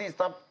 nobody is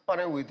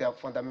tampering with their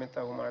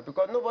fundamental human rights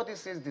because nobody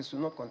says they should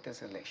not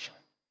contest election.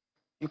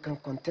 You can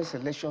contest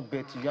election,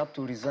 but you have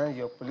to resign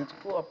your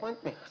political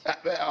appointment.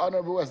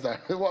 Honorable Wester,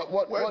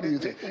 what do you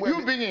think?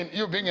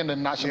 You being in the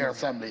National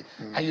Assembly,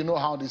 and you know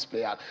how this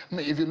play out. I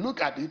mean, if you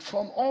look at it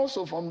from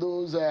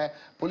those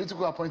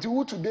political appointees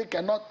who today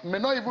may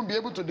not even be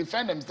able to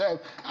defend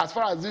themselves as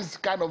far as this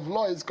kind of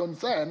law is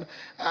concerned,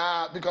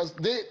 because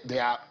they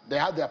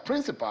have their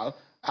principle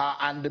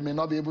and they may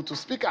not be able to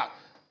speak out.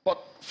 But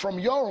from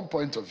your own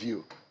point of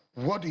view,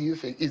 what do you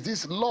think? Is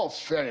this law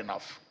fair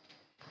enough?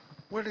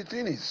 Well, the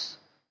thing is,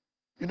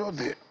 you know,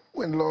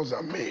 when laws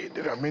are made,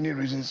 there are many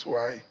reasons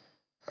why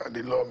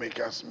the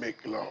lawmakers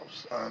make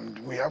laws, and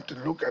we have to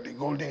look at the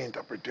golden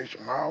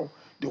interpretation. How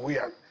do we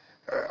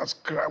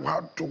ascribe?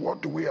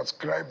 What do we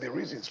ascribe the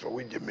reasons for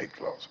which they make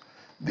laws?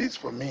 This,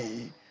 for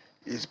me,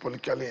 is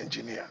politically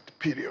engineered.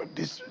 Period.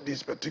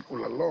 This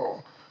particular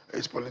law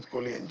is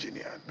politically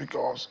engineered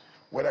because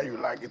whether you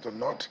like it or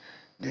not,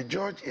 the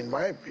judge, in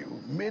my view,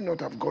 may not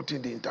have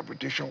gotten the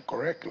interpretation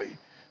correctly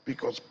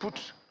because put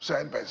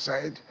side by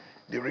side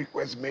the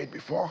request made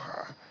before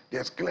her,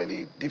 there's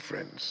clearly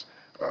difference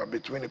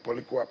between a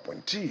political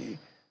appointee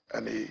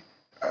and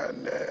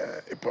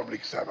a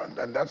public servant.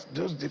 And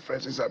those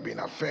differences have been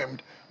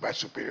affirmed by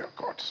superior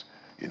courts.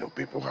 You know,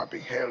 people have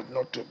been held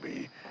not to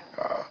be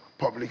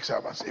public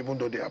servants, even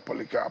though they are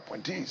political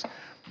appointees.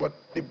 But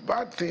the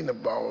bad thing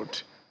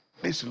about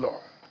this law,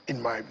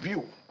 in my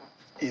view,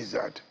 is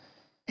that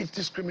it's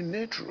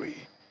discriminatory.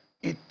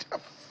 It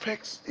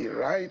affects the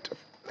right of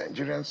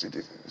Nigerian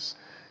citizens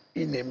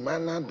in a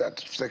manner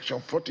that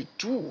Section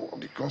 42 of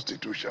the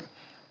Constitution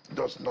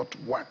does not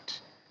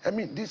want. I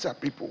mean, these are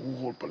people who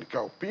hold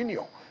political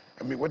opinion.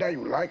 I mean, whether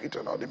you like it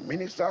or not, the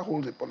minister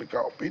holds a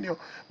political opinion.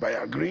 By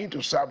agreeing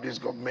to serve this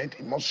government,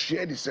 he must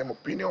share the same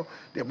opinion.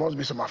 There must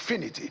be some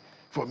affinity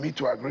for me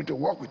to agree to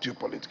work with you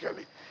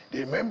politically.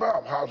 The member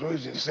of House who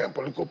is in the same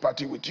political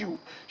party with you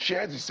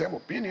shares the same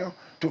opinion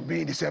to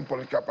be in the same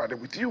political party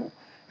with you.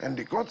 And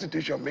the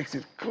Constitution makes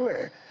it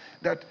clear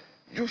that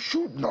you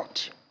should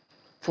not,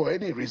 for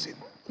any reason,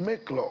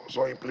 make laws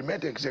or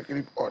implement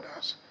executive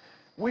orders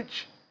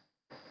which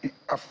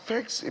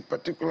affects a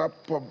particular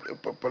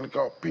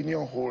political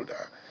opinion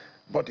holder,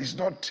 but does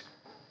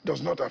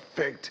not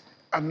affect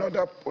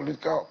another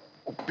political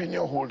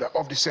opinion holder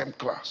of the same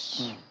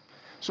class. Mm.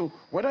 So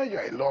whether you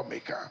are a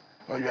lawmaker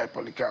or you are a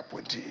political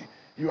appointee,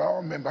 you are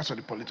all members of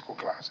the political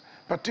class,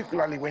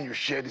 particularly when you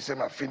share the same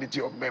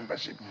affinity of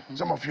membership. Mm-hmm.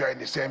 Some of you are in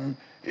the same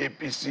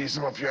APC,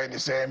 some of you are in the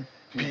same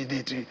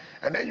PDT,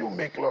 and then you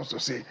make laws to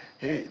say,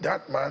 hey,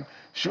 that man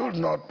should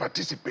not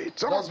participate.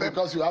 That's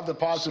because you have the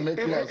power to make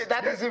laws.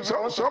 That is if you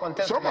want to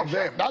contest some of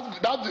them.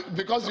 That's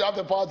because you have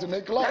the power to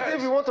make laws. That's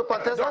if you want to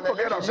contest Don't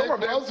forget that some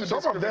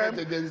of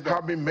them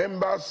have been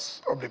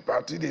members of the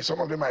party.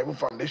 Some of them are even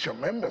foundation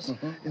members.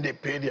 Mm-hmm. They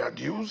pay their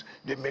dues,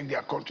 they make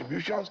their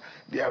contributions.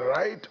 Their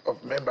right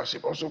of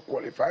membership also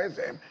qualifies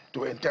them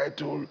to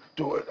entitle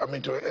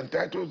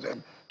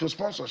them to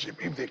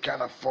sponsorship if they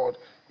can afford,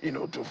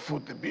 to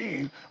foot the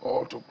bill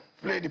or to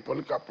play the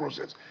political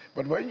process.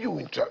 But when you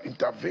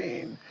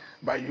intervene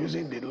by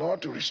using the law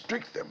to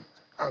restrict them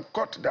and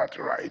cut that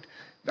right,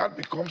 that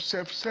becomes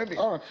self-serving.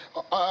 All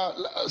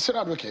right.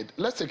 Senior Advocate,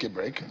 let's take a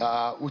break.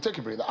 We'll take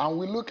a break and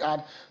we'll look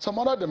at some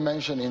other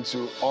dimension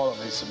into all of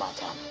this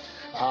matter.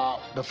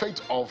 The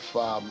fate of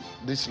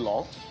this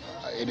law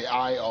in the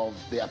eye of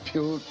the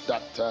appeal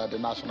that the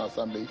National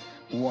Assembly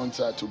wants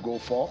to go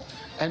for,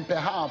 and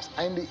perhaps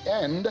in the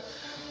end,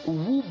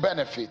 who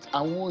benefits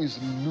and who is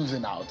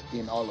losing out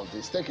in all of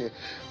this.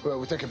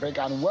 We'll take a break,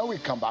 and when we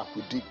come back,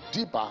 we'll dig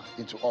deeper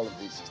into all of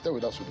this. Stay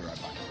with us, we'll be right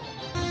back.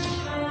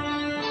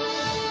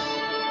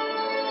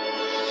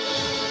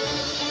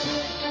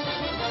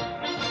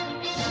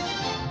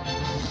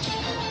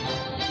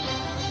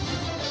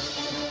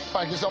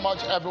 Thank you so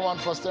much, everyone,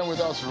 for staying with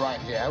us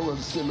right here. We're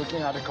still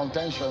looking at the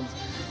contentions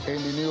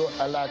in the new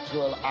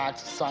Electoral Act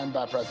signed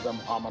by President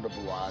Muhammadu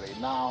Buhari.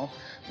 Now,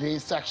 the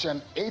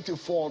Section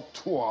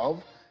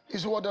 8412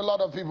 is what a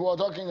lot of people are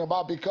talking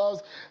about,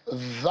 because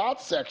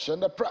that section,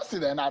 the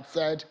president had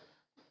said,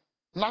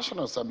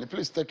 National Assembly,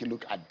 please take a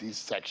look at this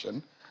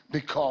section,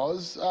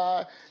 because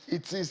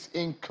it is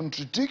in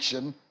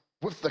contradiction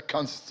with the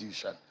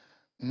Constitution.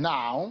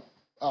 Now,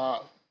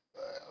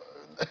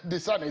 the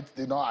Senate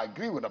did not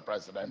agree with the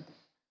president.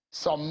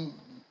 Some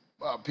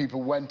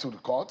people went to the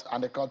court,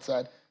 and the court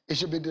said it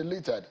should be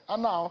deleted.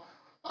 And now,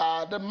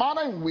 the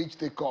manner in which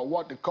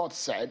what the court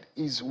said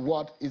is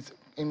what is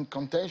in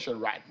contention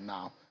right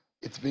now.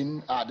 It's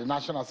been, the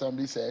National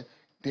Assembly said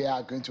they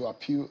are going to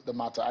appeal the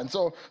matter. And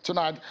so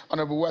tonight,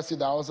 Honorable Wesley,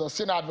 there was a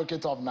senior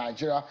advocate of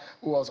Nigeria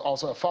who was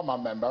also a former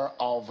member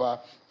of,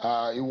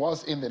 he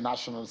was in the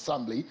National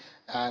Assembly,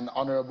 and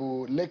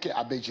Honorable Leke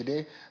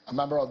Abejide, a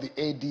member of the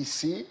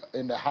ADC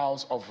in the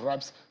House of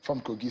Reps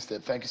from Kogi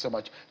State. Thank you so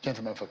much,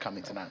 gentlemen, for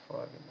coming tonight.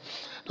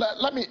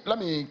 Let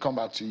me come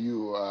back to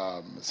you,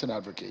 senior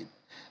advocate,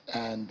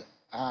 and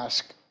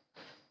ask,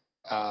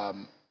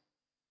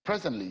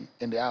 presently,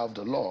 in the eye of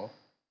the law,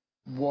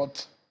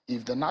 what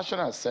if the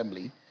National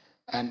Assembly,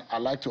 and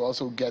I'd like to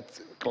also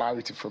get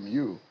clarity from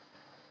you,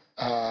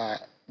 the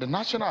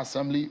National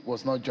Assembly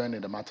was not joined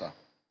in the matter.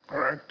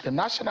 Correct. The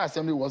National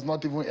Assembly was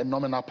not even a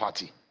nominal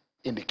party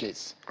in the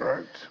case.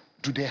 Correct.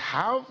 Do they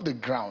have the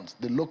grounds,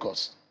 the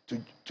locus,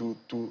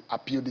 to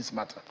appeal this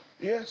matter?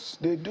 Yes,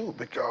 they do,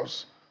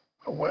 because,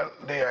 well,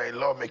 they are a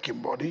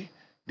lawmaking body.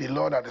 The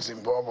law that is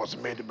involved was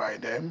made by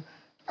them,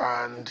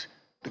 and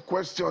the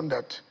question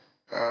that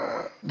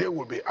they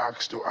will be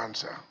asked to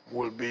answer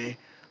will be,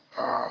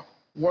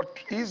 what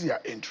is their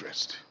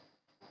interest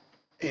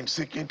in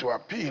seeking to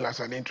appeal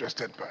as an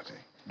interested party?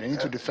 They need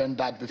to defend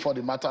that before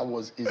the matter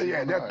was...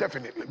 Yeah,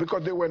 definitely,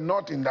 because they were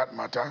not in that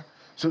matter.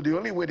 So the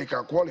only way they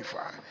can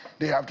qualify,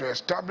 they have to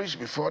establish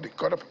before the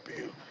Court of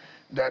Appeal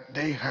that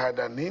they have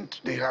an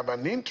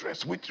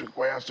interest which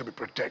requires to be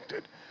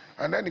protected.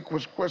 And then the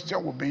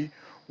question would be,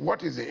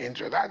 what is the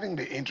interest? I think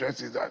the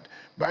interest is that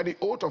by the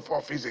oath of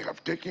office they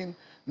have taken,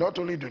 not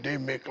only do they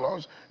make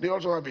laws, they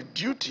also have a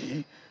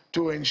duty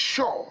to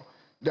ensure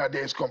that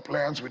there is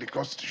compliance with the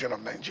Constitution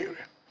of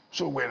Nigeria.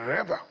 So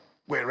wherever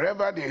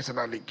there is an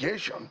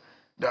allegation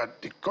that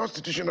the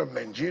Constitution of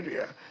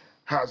Nigeria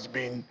has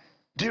been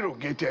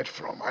derogated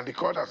from, and the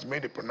court has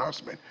made a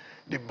pronouncement,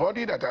 the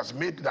body that has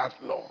made that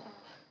law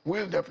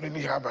will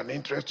definitely have an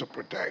interest to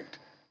protect.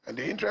 And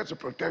the interest to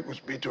protect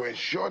would be to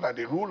ensure that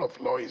the rule of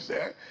law is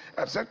there,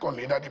 and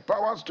secondly, that the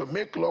powers to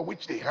make law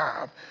which they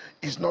have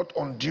is not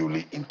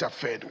unduly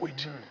interfered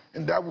with.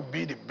 And that would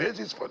be the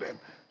basis for them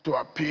to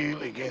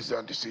appeal against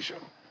that decision.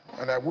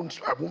 And I won't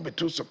be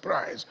too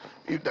surprised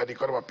if that the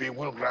Court of Appeal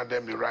will grant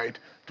them the right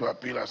to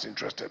appeal as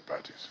interested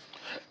parties.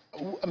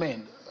 I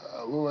mean,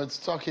 we were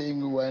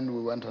talking when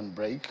we went on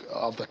break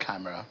of the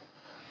camera,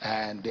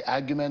 and the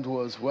argument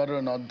was whether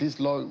or not this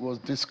law was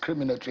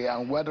discriminatory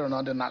and whether or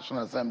not the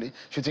National Assembly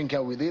should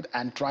tinker with it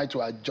and try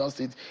to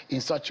adjust it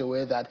in such a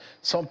way that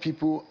some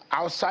people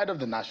outside of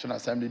the National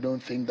Assembly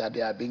don't think that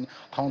they are being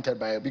haunted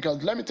by it.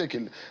 Because let me take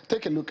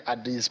a look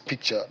at this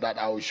picture that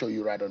I will show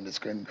you right on the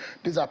screen.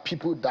 These are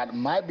people that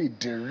might be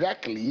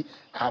directly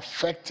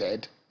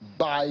affected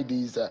by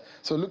these.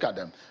 So look at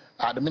them.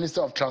 The Minister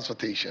of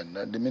Transportation,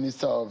 the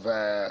Minister of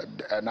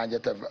Niger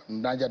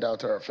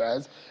Delta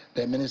Affairs,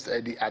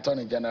 the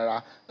Attorney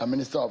General, the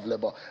Minister of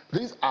Labor.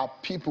 These are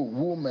people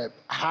who may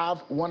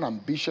have one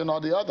ambition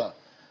or the other.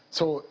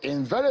 So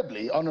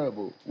invariably,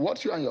 Honorable,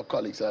 what you and your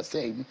colleagues are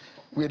saying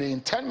with the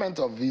intendment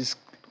of this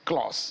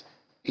clause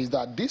is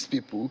that these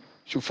people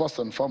should first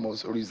and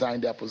foremost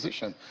resign their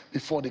position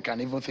before they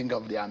can even think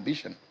of their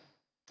ambition.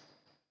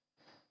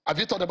 Have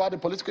you thought about the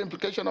political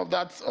implication of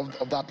that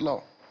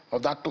law,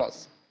 of that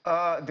clause?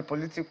 The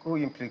political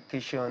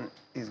implication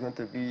is going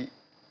to be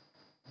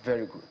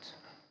very good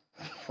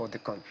for the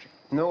country.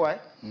 You know why?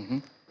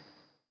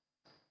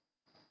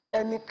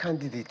 Any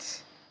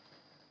candidate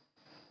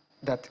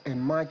that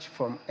emerge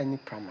from any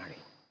primary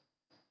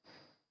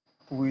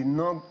will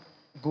not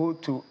go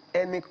to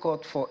any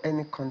court for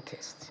any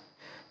contest,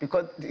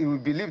 because he will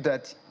believe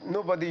that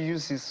nobody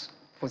uses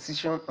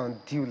position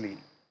unduly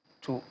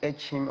to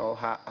edge him or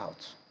her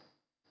out.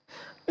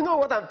 You know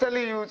what I'm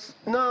telling you?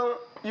 Now,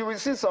 you will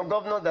see some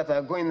governors that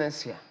are going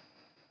next year.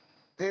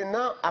 They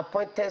now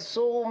appointed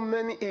so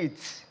many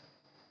aides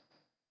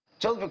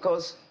just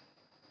because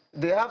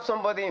they have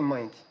somebody in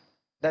mind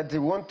that they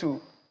want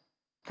to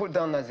put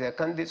down as their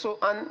candidate. So,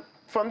 and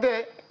from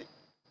there,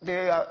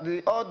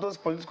 all those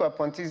political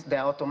appointees, they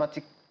are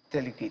automatic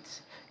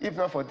delegates, if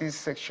not for this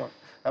section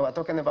that we're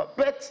talking about.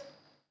 But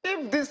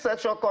if this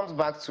section comes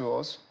back to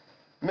us,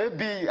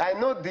 maybe, I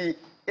know the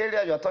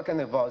area you are talking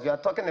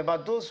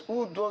about those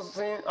who those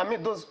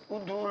who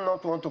do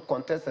not want to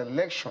contest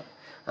election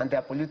and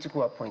their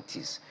political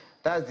appointees.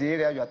 That's the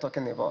area you are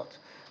talking about.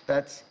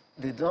 That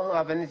they don't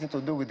have anything to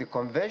do with the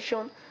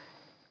convention.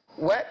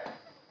 Well,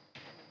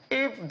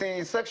 if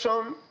the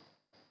section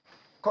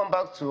come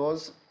back to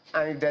us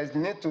and there's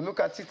need to look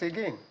at it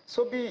again,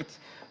 so be it.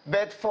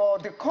 But for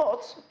the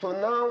courts to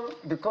now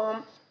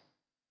become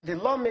the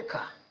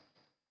lawmaker,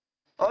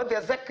 or the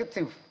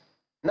executive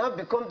now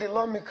become the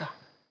lawmaker,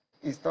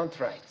 is not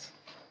right.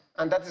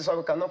 And that is why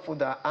we cannot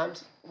put our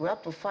arms. We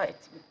have to fight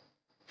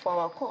for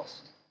our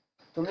cause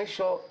to make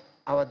sure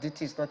our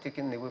duty is not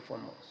taken away from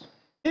us.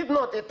 If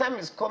not, a time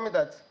is coming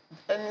that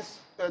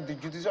the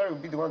judiciary will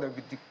be the one that will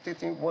be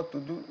dictating what to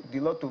do, the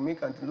law to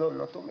make and the law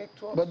not to make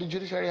to us. But the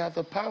judiciary has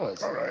the powers.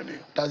 Alrighty.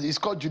 It's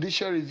called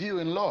judicial review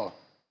in law.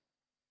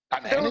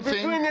 And they will be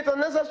doing it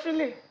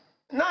unnecessarily.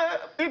 Now,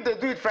 if they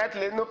do it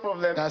rightly, no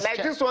problem.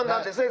 Like this one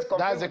now, they say it's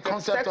complete. That's the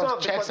concept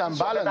of checks and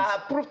balance. That I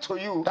have proved to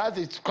you. That's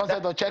the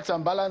concept of checks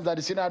and balance that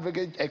the senior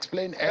advocate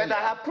explained earlier. But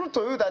I have proved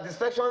to you that the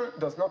section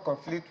does not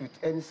conflict with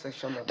any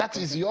section of that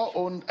is your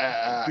own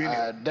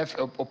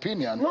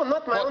opinion. No,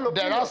 not my own opinion.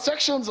 There are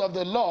sections of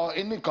the law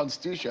in the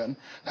Constitution.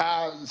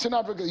 Senior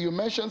advocate, you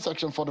mentioned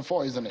section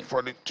 44, isn't it?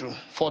 42.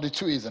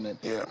 42, isn't it?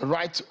 Yeah.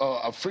 Right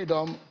of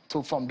freedom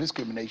from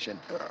discrimination.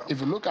 Yeah. If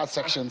you look at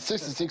section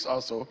 66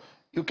 also,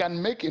 you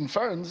can make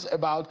inference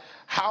about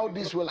how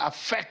this will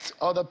affect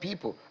other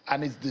people,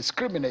 and it's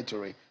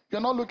discriminatory.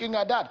 You're not looking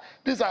at that.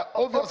 These are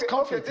obvious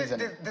conflicts,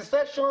 isn't it? The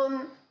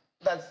section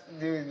that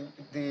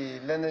the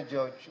learned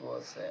judge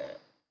was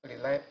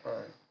relying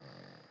on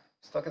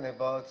is talking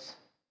about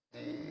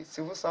the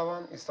civil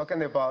servant, it's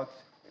talking about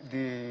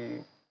the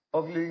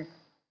public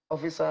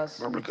officers.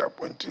 Public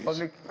appointees.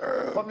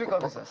 Public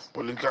officers.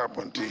 Political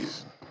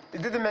appointees.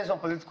 It didn't mention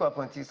political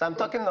appointees. I'm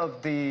talking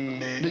of the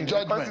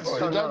judgment.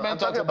 The judgment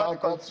talks about the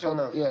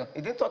constitutional. Yeah.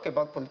 It didn't talk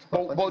about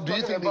political appointees. But do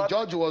you think the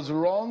judge was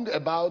wrong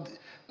about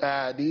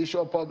the issue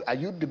of public? Are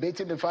you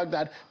debating the fact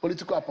that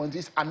political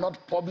appointees are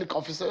not public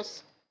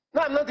officers?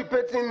 No, I'm not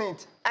debating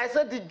it. I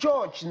said the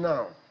judge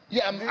now.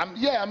 Yeah,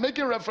 I'm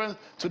making reference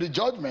to the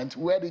judgment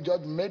where the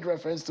judge made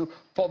reference to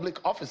public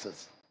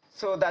officers.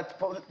 So that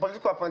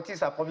political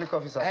appointees are public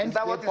officers. Is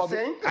that what he's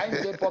saying?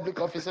 Aren't they public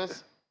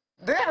officers?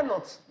 They are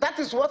not. That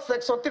is what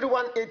Section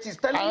 318 is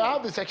telling you. I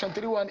have the Section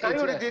 318. Can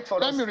you read it for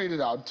us? Let me read it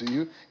out to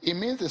you. It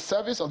means the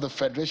service of the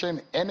Federation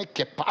in any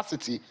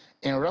capacity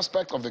in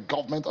respect of the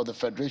government of the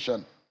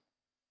Federation.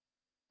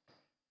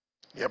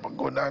 Yeah, but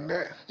go down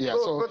there. Yeah,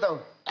 go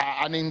down.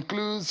 And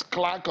includes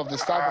clerk of the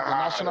staff of the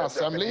National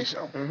Assembly,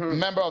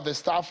 member of the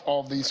staff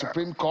of the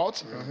Supreme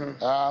Court,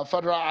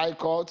 Federal High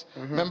Court,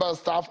 member of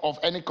staff of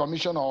any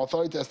commission or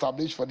authority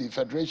established for the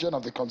Federation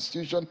of the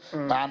Constitution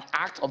by an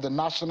act of the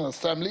National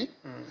Assembly,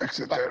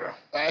 etc.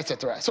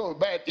 etc. So,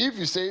 but if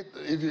you say,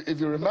 if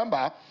you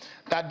remember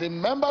that the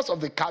members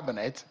of the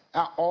cabinet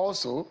are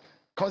also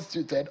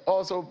constituted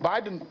also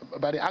by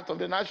the act of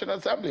the National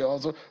Assembly,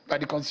 also by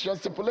the Constitution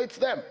stipulates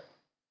them.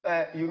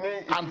 You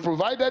mean and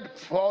provided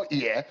for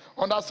here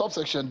under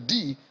subsection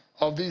D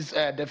of this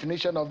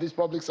definition of this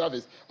public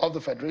service of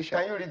the Federation.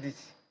 Can you read it?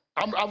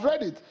 I've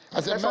read it.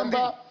 As a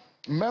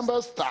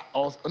member staff,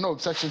 or no,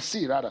 section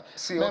C rather.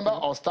 C, member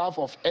or staff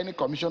of any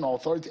commission or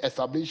authority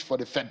established for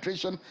the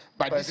Federation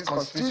by this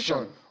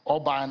Constitution or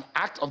by an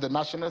act of the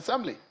National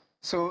Assembly.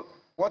 So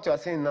what you are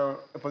saying now,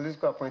 a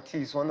political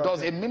appointee is one of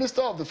Does a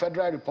minister of the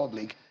Federal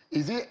Republic,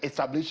 is it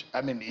established,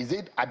 is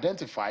it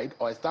identified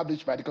or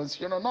established by the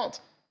Constitution or not?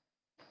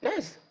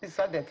 Yes, it's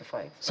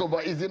identified. So,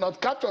 but is it not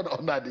captured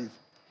under this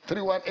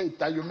 318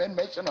 that you made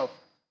mention of?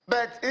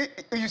 But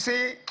you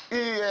see,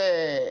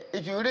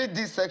 if you read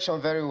this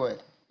section very well,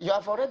 you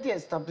have already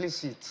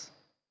established it.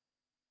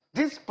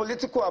 These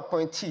political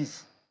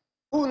appointees,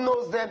 who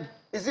knows them?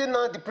 Is it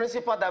not the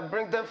principal that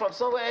brings them from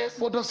somewhere else?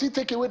 But does it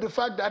take away the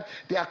fact that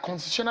they are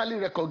constitutionally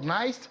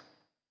recognized?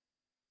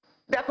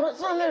 They are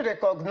constitutionally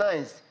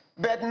recognized,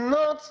 but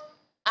not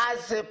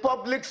as a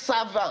public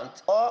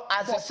servant or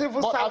as a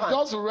civil servant. I've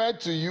just read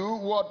to you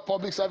what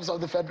public service of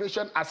the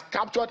Federation has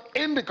captured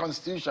in the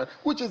Constitution,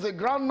 which is a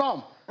ground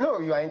norm. No,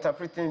 you are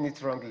interpreting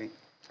it wrongly.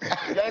 You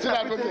are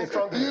interpreting it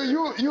wrongly.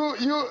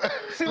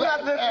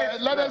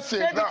 Let us see.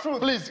 Say the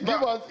truth. Please,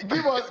 give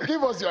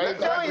us your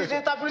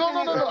interpretation.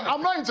 No,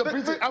 I'm not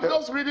interpreting. I'm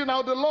just reading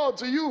out the law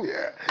to you.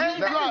 Yeah.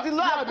 And that is the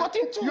law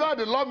according to. You are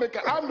the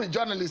lawmaker. I'm the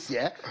journalist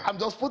here. I'm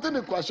just putting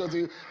the question to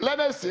you. Let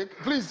us see.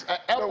 Please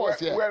help us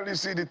here. Well, you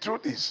see, the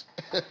truth is,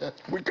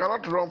 we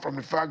cannot run from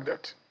the fact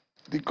that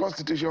the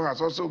Constitution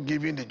has also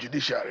given the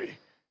judiciary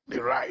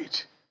the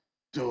right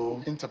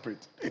to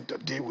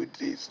deal with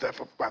these type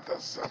of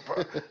matters.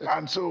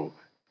 And so,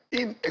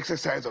 in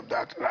exercise of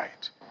that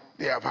right,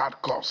 they have had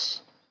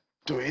cause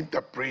to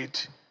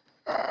interpret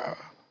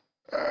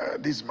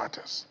these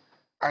matters.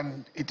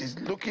 And it is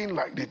looking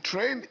like the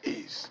trend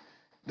is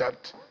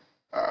that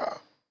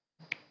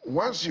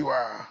once you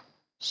are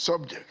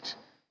subject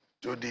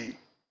to the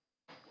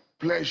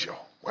pleasure,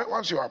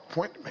 once your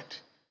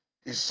appointment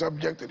is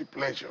subject to the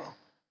pleasure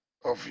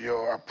of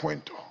your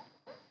appointer,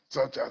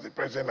 such as the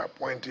president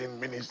appointing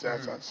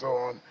ministers and so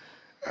on,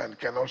 and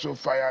can also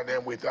fire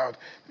them without,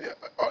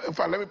 in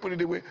fact, let me put it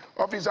away,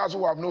 officers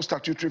who have no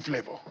statutory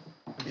flavor.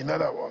 In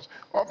other words,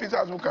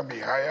 officers who can be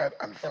hired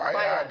and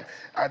fired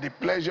at the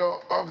pleasure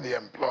of the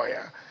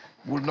employer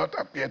will not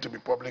appear to be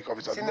public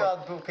officers.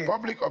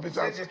 Public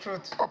officers, say the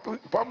truth.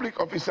 Public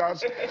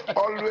officers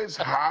always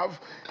have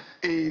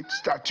a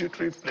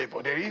statutory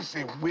flavor. There is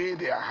a way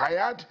they are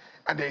hired,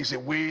 and there is a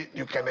way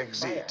you can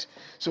exit.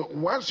 So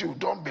once you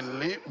don't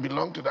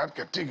belong to that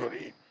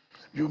category,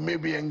 you may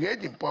be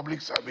engaged in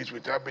public service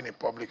without being a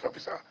public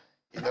officer.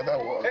 In other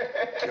words,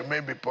 you may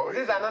be... This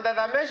is another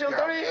dimension,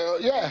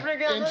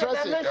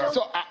 interesting.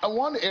 So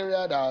one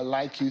area that I'd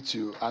like you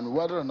to, and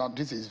whether or not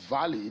this is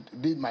valid,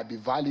 this might be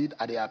valid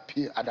at the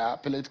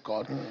appellate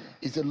court,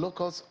 is the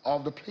locus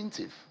of the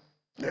plaintiff.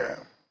 Yeah.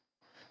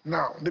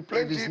 Now, the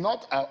plaintiff... If it's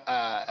not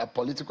a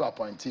political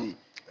appointee,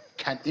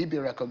 can he be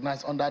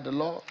recognized under the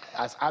law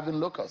as having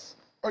locus?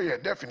 Oh, yeah,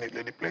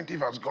 definitely. The plaintiff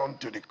has gone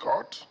to the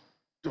court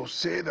to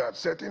say that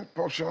certain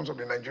portions of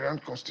the Nigerian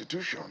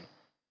Constitution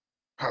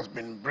has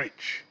been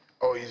breached,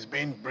 or is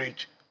being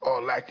breached,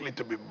 or likely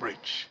to be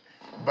breached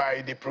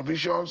by the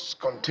provisions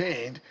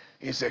contained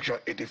in Section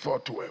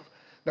 8412.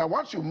 Now,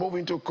 once you move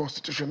into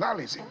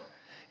constitutionalism,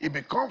 it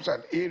becomes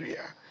an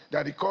area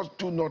that the courts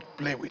do not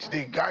play with.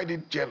 They guide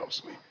it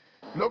jealously.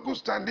 Local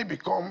standing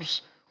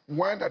becomes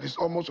one that is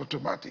almost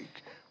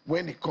automatic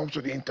when it comes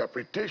to the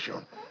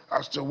interpretation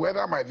as to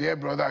whether my dear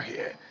brother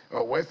here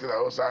or West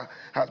Hausa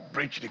has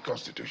breached the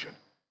Constitution.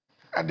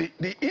 And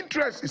the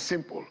interest is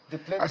simple.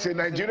 As a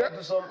Nigerian,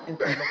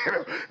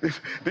 the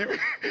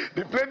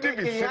plaintiff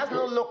is simple. He has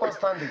no local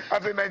standing.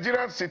 As a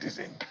Nigerian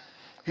citizen,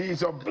 he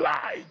is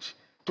obliged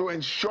to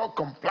ensure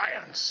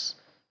compliance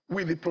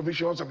with the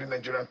provisions of the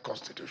Nigerian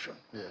Constitution.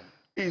 Yeah.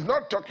 He's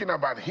not talking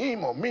about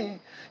him or me.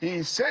 He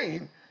is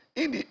saying,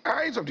 in the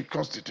eyes of the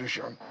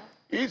Constitution,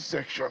 is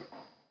Section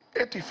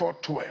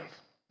 8412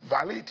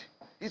 valid?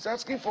 He's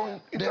asking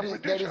for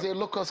interpretation. There is a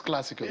locus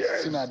classicus,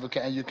 senior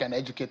advocate, and you can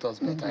educate us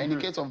better. In the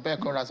case of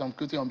Bekora, I'm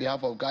quoting on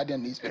behalf of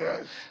Guardian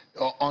newspaper.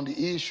 on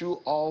the issue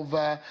of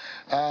the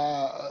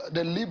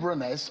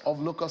liberalness of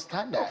local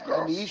standard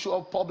and the issue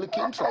of public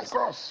interest. Of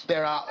course.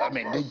 There are, I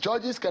mean, the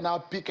judges can now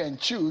pick and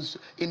choose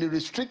in the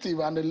restrictive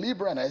and the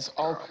liberalness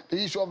of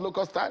the issue of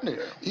local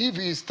standard. If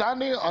he's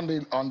standing on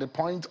the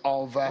point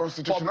of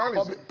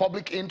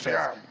public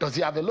interest, does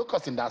he have a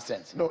locus in that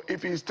sense? No,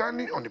 if he's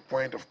standing on the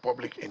point of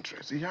public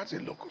interest, he has a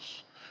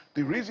locus.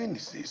 The reason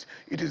is this: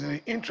 it is in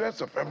the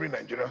interest of every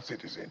Nigerian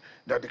citizen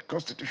that the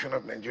Constitution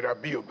of Nigeria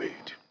be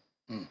obeyed.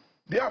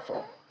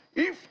 Therefore,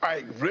 if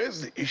I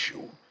raise the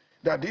issue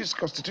that this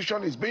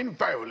Constitution is being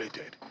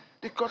violated,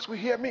 the courts will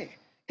hear me.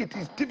 It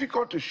is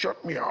difficult to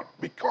shut me out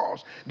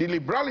because the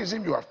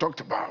liberalism you have talked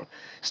about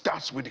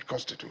starts with the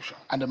Constitution.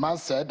 And the man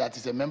said that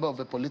he's a member of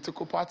a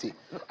political party.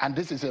 And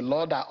this is a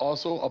law that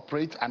also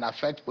operates and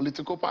affects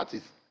political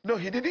parties. No,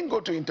 he didn't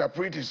go to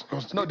interpret his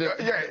constitution. No,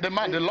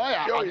 the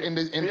lawyer,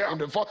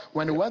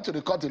 when he went to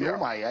the court in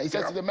Umaya, he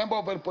says he's a member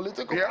of a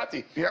political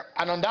party.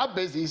 And on that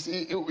basis,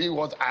 he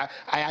was.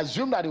 I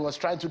assume that he was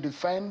trying to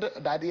defend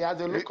that he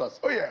has a locus.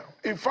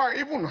 In fact,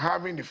 even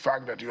having the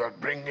fact that you are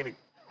bringing the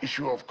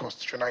issue of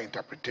constitutional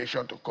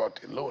interpretation to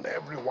court alone,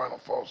 every one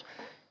of us,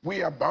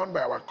 we are bound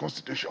by our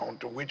constitution,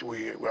 to which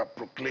we have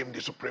proclaimed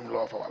the supreme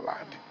law of our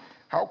land.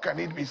 How can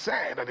it be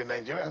said that a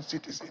Nigerian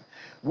citizen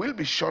will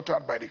be shut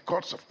out by the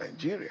courts of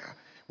Nigeria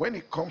when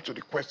it comes to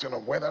the question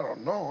of whether or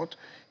not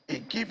a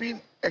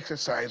given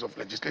exercise of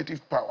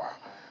legislative power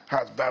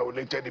has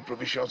violated the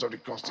provisions of the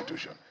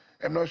Constitution?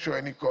 I'm not sure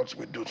any courts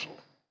will do so.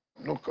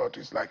 No court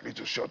is likely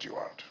to shut you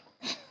out.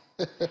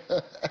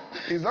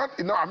 It's not,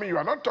 I mean, you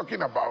are not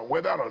talking about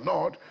whether or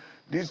not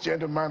this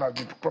gentleman has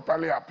been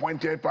properly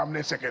appointed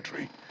permanent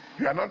secretary.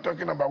 You are not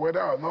talking about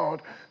whether or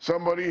not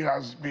somebody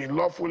has been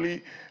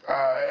lawfully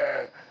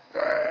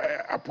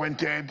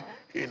appointed,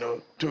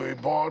 to a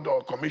board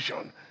or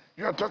commission.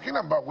 You are talking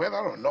about whether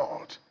or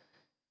not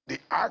the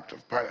Act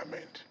of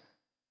Parliament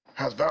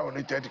has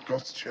violated the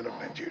Constitution of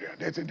Nigeria.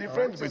 There's a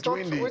difference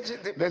between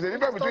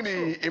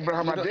the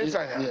Abraham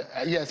Adesanya.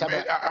 Yes,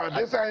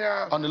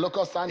 Adesanya on the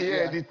local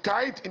standard. The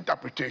tight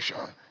interpretation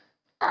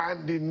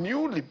and the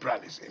new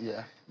liberalism,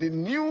 the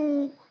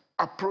new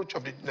approach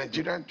of the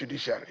Nigerian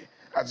judiciary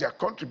as their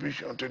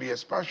contribution to the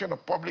expansion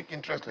of public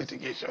interest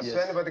litigation,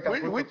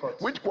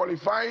 which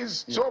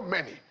qualifies so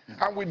many,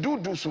 and we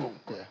do so.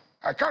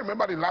 I can't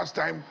remember the last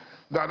time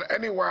that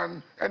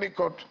any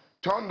court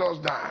turned us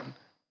down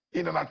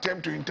in an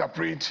attempt to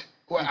interpret.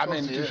 Well, I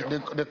mean,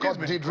 the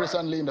court did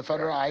recently in the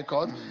Federal High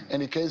Court,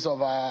 in the case of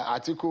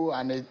Atiku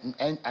and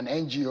an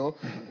NGO,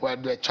 where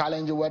they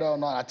challenged whether or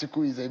not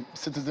Atiku is a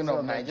citizen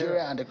of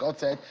Nigeria, and the court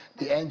said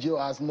the NGO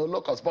has no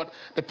locus. But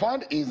the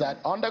point is that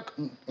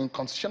in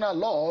constitutional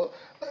law,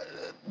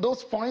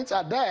 those points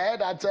are there,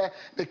 that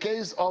the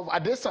case of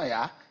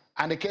Adesanya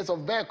and the case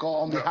of Beko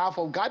on behalf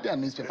of Guardian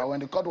newspaper, when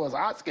the court was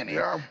asking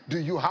him, do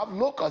you have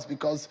locus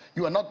because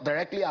you are not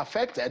directly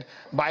affected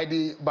by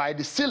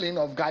the sealing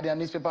of Guardian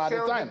newspaper at the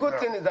time? The good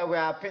thing is that we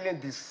are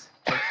appealing this.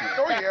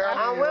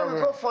 And when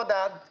we go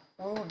further,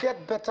 we will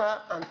get better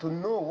and to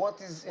know what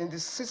is in the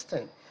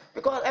system.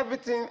 Because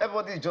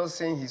everybody is just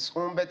saying his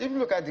own. But if you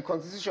look at the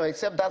Constitution,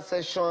 except that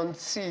section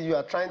C you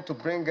are trying to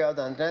bring out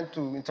and trying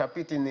to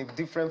interpret in a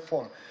different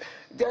form,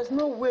 there's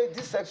no way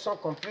this section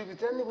complies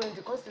with anywhere in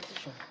the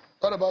Constitution.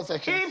 What about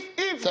section?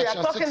 If they are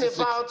talking 66?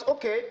 About,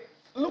 okay,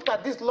 look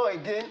at this law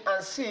again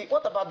and see,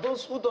 what about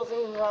those who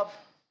doesn't have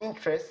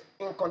interest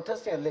in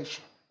contesting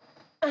election?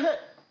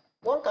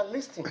 One can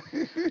listen.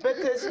 But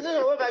the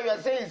situation whether you are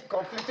saying is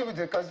conflicting with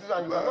the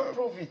Constitution, you cannot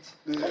prove it.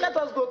 So let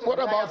us go to what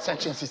about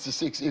section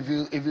 66?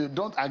 If you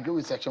don't agree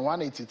with section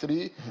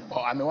 183,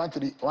 or I mean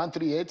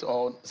 138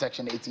 or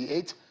section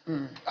 88,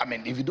 I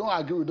mean, if you don't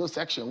agree with those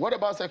sections, what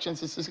about section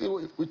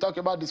 66? We talk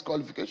about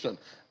disqualification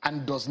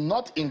and does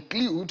not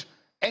include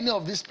any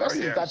of these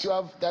persons that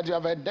you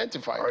have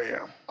identified.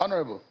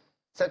 Honorable.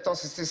 Section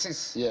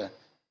 66. Yeah.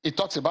 It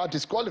talks about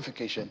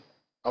disqualification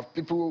of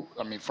people,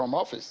 I mean, from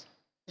office.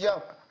 Yeah.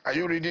 Are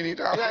you reading it?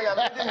 Yeah, I'm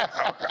reading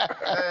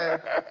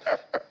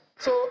it.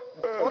 So,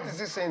 what is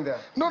he saying there?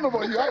 No,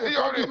 but you have a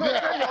copy. Let me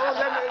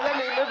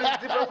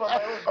it's different from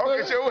my own.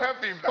 Okay, so we'll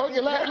help him. Okay,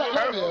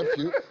 let me help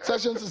you.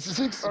 Section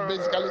 66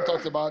 basically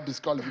talks about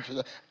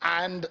disqualification.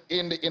 And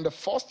in the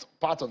first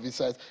part of it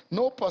says,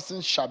 no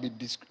person shall be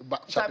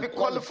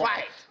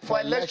qualified for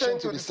election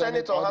to the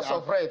Senate or House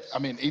of Reps. I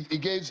mean,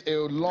 it gives a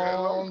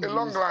long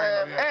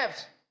line.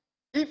 F.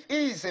 If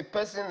he is a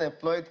person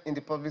employed in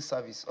the public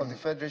service of the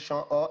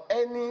Federation or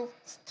any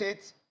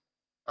state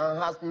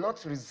and has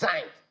not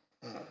resigned,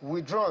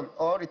 withdrawn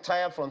or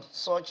retired from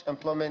such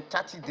employment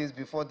 30 days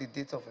before the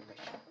date of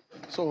election.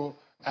 So,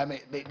 I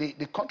mean,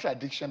 the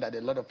contradiction that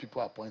a lot of people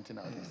are pointing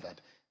out is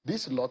that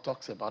this law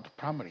talks about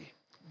primary.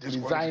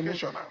 Resigning.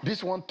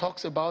 This one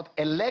talks about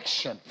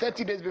election,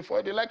 30 days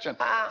before the election.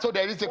 So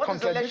there is a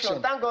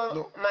contradiction. Thank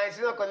God my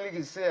senior colleague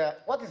is here.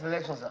 What is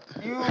election, sir?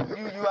 You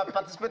have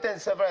participated in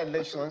several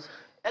elections.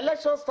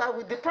 Elections start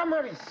with the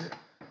primaries.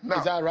 Now,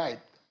 is that right?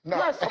 Now,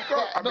 yes, of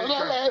course.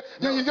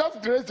 You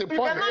just raised a point.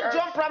 You cannot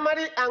jump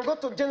primary and go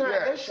to general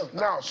election.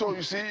 Now, so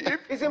you see, if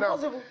it's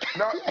impossible.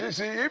 Now, you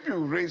see, if you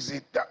raise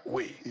it that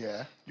way,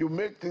 you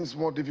make things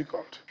more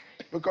difficult.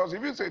 Because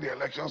if you say the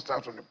election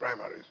starts from the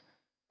primaries,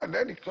 and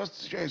then the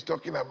Constitution is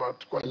talking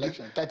about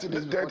election,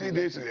 30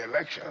 days in the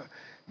election,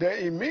 then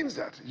it means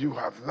that you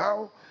have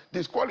now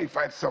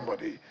disqualified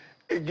somebody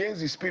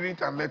against the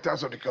spirit and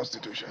letters of the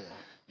Constitution.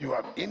 You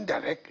have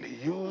indirectly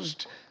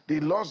used the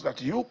laws that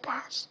you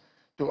pass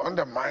to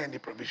undermine the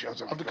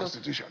provisions of the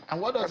Constitution.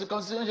 And what does the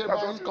Constitution say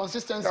about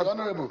consistency,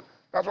 Honorable?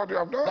 That's what you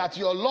have done. That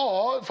your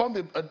law from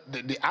the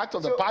act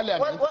of the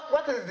Parliament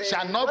what is the,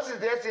 shall not... What is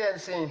the SAN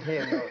saying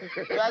here now?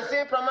 You are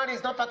saying primary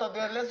is not part of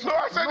the election? No,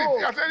 I said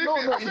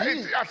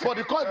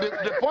the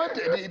point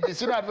the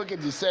senior advocate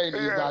is saying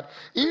is that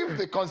if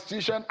the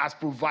Constitution has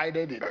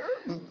provided it,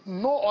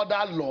 no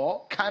other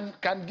law can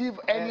give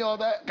any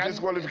other...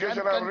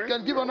 disqualification.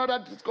 Can give another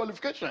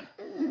disqualification.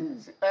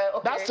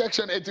 Okay. That's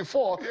section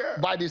 84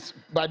 by this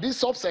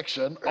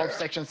subsection of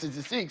section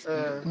 66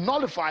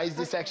 nullifies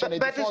the section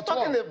 84. But it's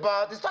talking about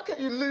it's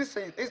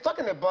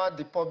talking about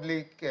the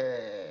public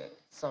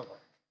servant.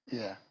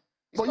 Yeah.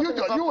 But you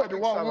were the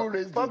one who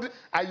raised it,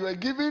 and you were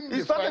giving the...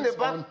 He's talking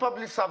about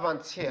public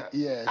servants here.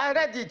 Yes. I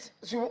read it.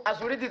 So, I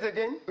should read it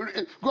again?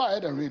 Go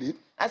ahead and read it.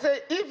 I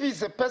say, if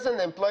he's a person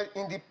employed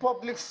in the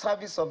public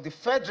service of the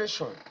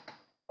Federation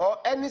or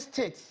any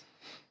state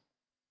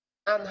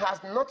and has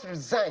not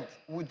resigned,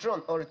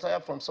 withdrawn, or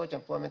retired from such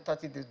employment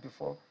 30 days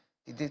before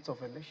the date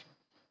of election.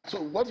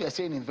 So what you're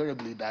saying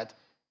invariably that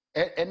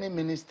any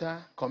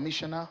minister,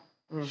 commissioner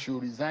should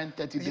resign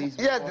 30 days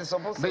before, they're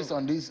supposed based to.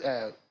 on this...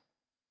 No,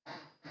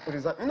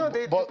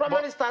 the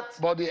primary starts...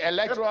 But the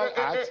Electoral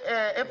Act...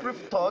 April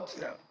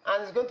 3rd,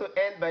 and it's going to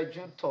end by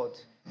June 3rd.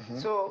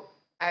 So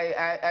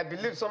I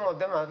believe some of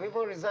them have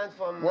even resigned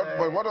from...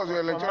 But what does the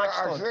Electoral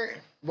Act say?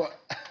 But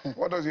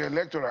what does the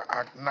Electoral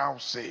Act now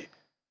say?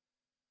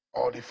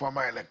 Or the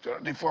former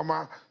electoral, the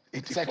former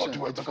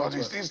 84-12, because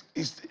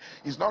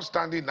it's not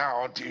standing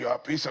now until your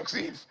appeal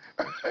succeeds.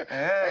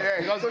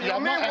 Because you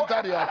have not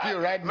entered your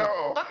appeal right now.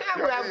 No. Okay,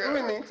 we are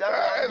doing it.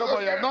 No,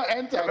 but you have not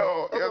entered.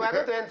 No. Okay, we are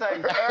going to enter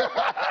it.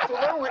 So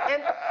when we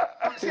enter...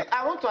 See,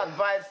 I want to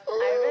advise...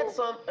 I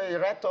read a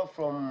write-up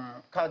from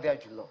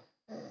Kaudiajulo,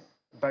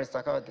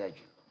 Barrister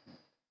Kaudiajulo.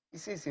 He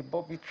says it's a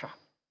bobby trap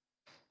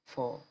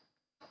for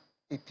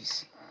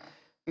APC.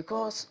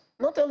 Because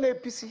not only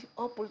APC,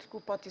 all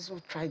political parties who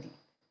tried it.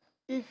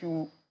 If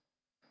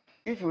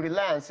you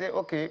rely and say,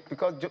 okay,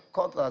 because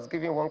court has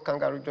given one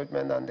kangaroo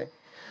judgment and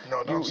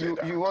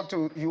you want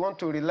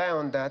to rely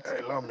on that.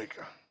 A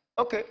lawmaker.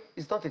 Okay,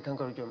 it's not a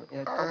kangaroo judgment.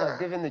 Yeah, court has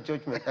given a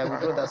judgment. I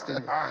withdraw that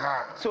statement.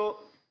 So,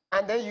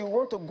 and then you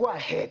want to go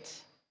ahead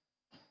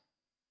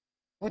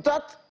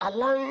without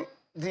allowing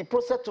the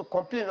process to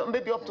complete,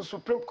 maybe up to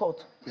Supreme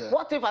Court.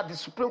 What if at the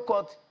Supreme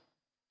Court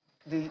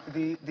they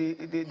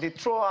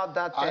throw out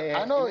that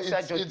I know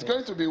it's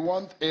going to be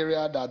one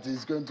area that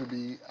is going to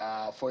be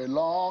for a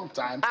long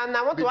time. And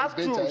I want to ask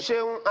you,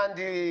 Sheung and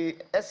the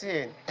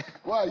SCN.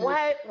 Why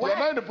you're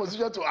not in the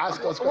position to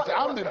ask us questions.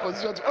 I'm in the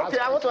position to ask. Okay,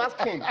 I want to ask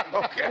him.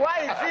 Why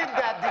is it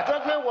that the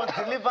judgment was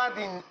delivered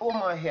in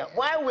Omar here?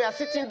 Why we are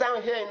sitting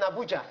down here in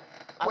Abuja?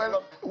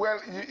 Well,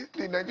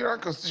 the Nigerian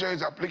Constitution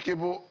is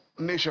applicable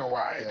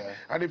nationwide,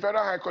 and the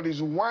Federal High Court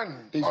is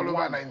one all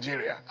over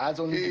Nigeria. As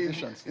only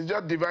divisions. It's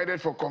just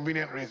divided for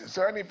convenient reasons.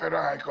 So any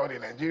Federal High Court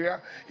in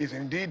Nigeria is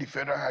indeed the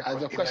Federal High Court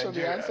in Nigeria. As the question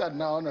be answered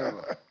now,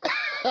 Honorable.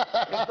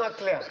 It's not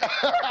clear.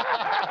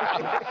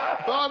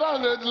 No,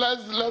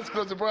 let's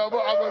close the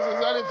program. I must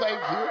sincerely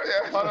thank you,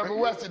 Honorable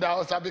Wesley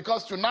Dawson,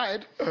 because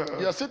tonight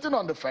you're sitting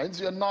on the fence.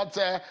 You're not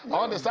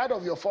on the side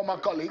of your former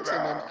colleagues in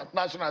the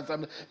National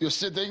Assembly. You're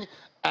sitting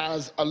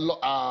as a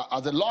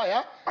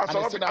lawyer, as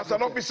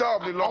an officer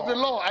of the law. Of the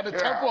law and the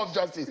temple of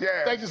justice.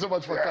 Thank you so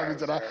much for coming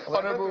tonight.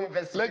 Honorable an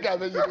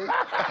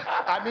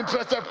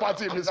interested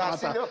party in this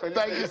matter.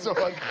 Thank you so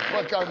much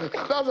for coming.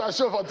 That's our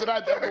show for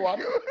tonight,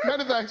 everyone.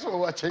 Many thanks for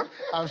watching.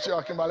 I'm sure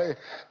Akimbale.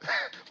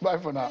 Bye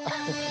for now.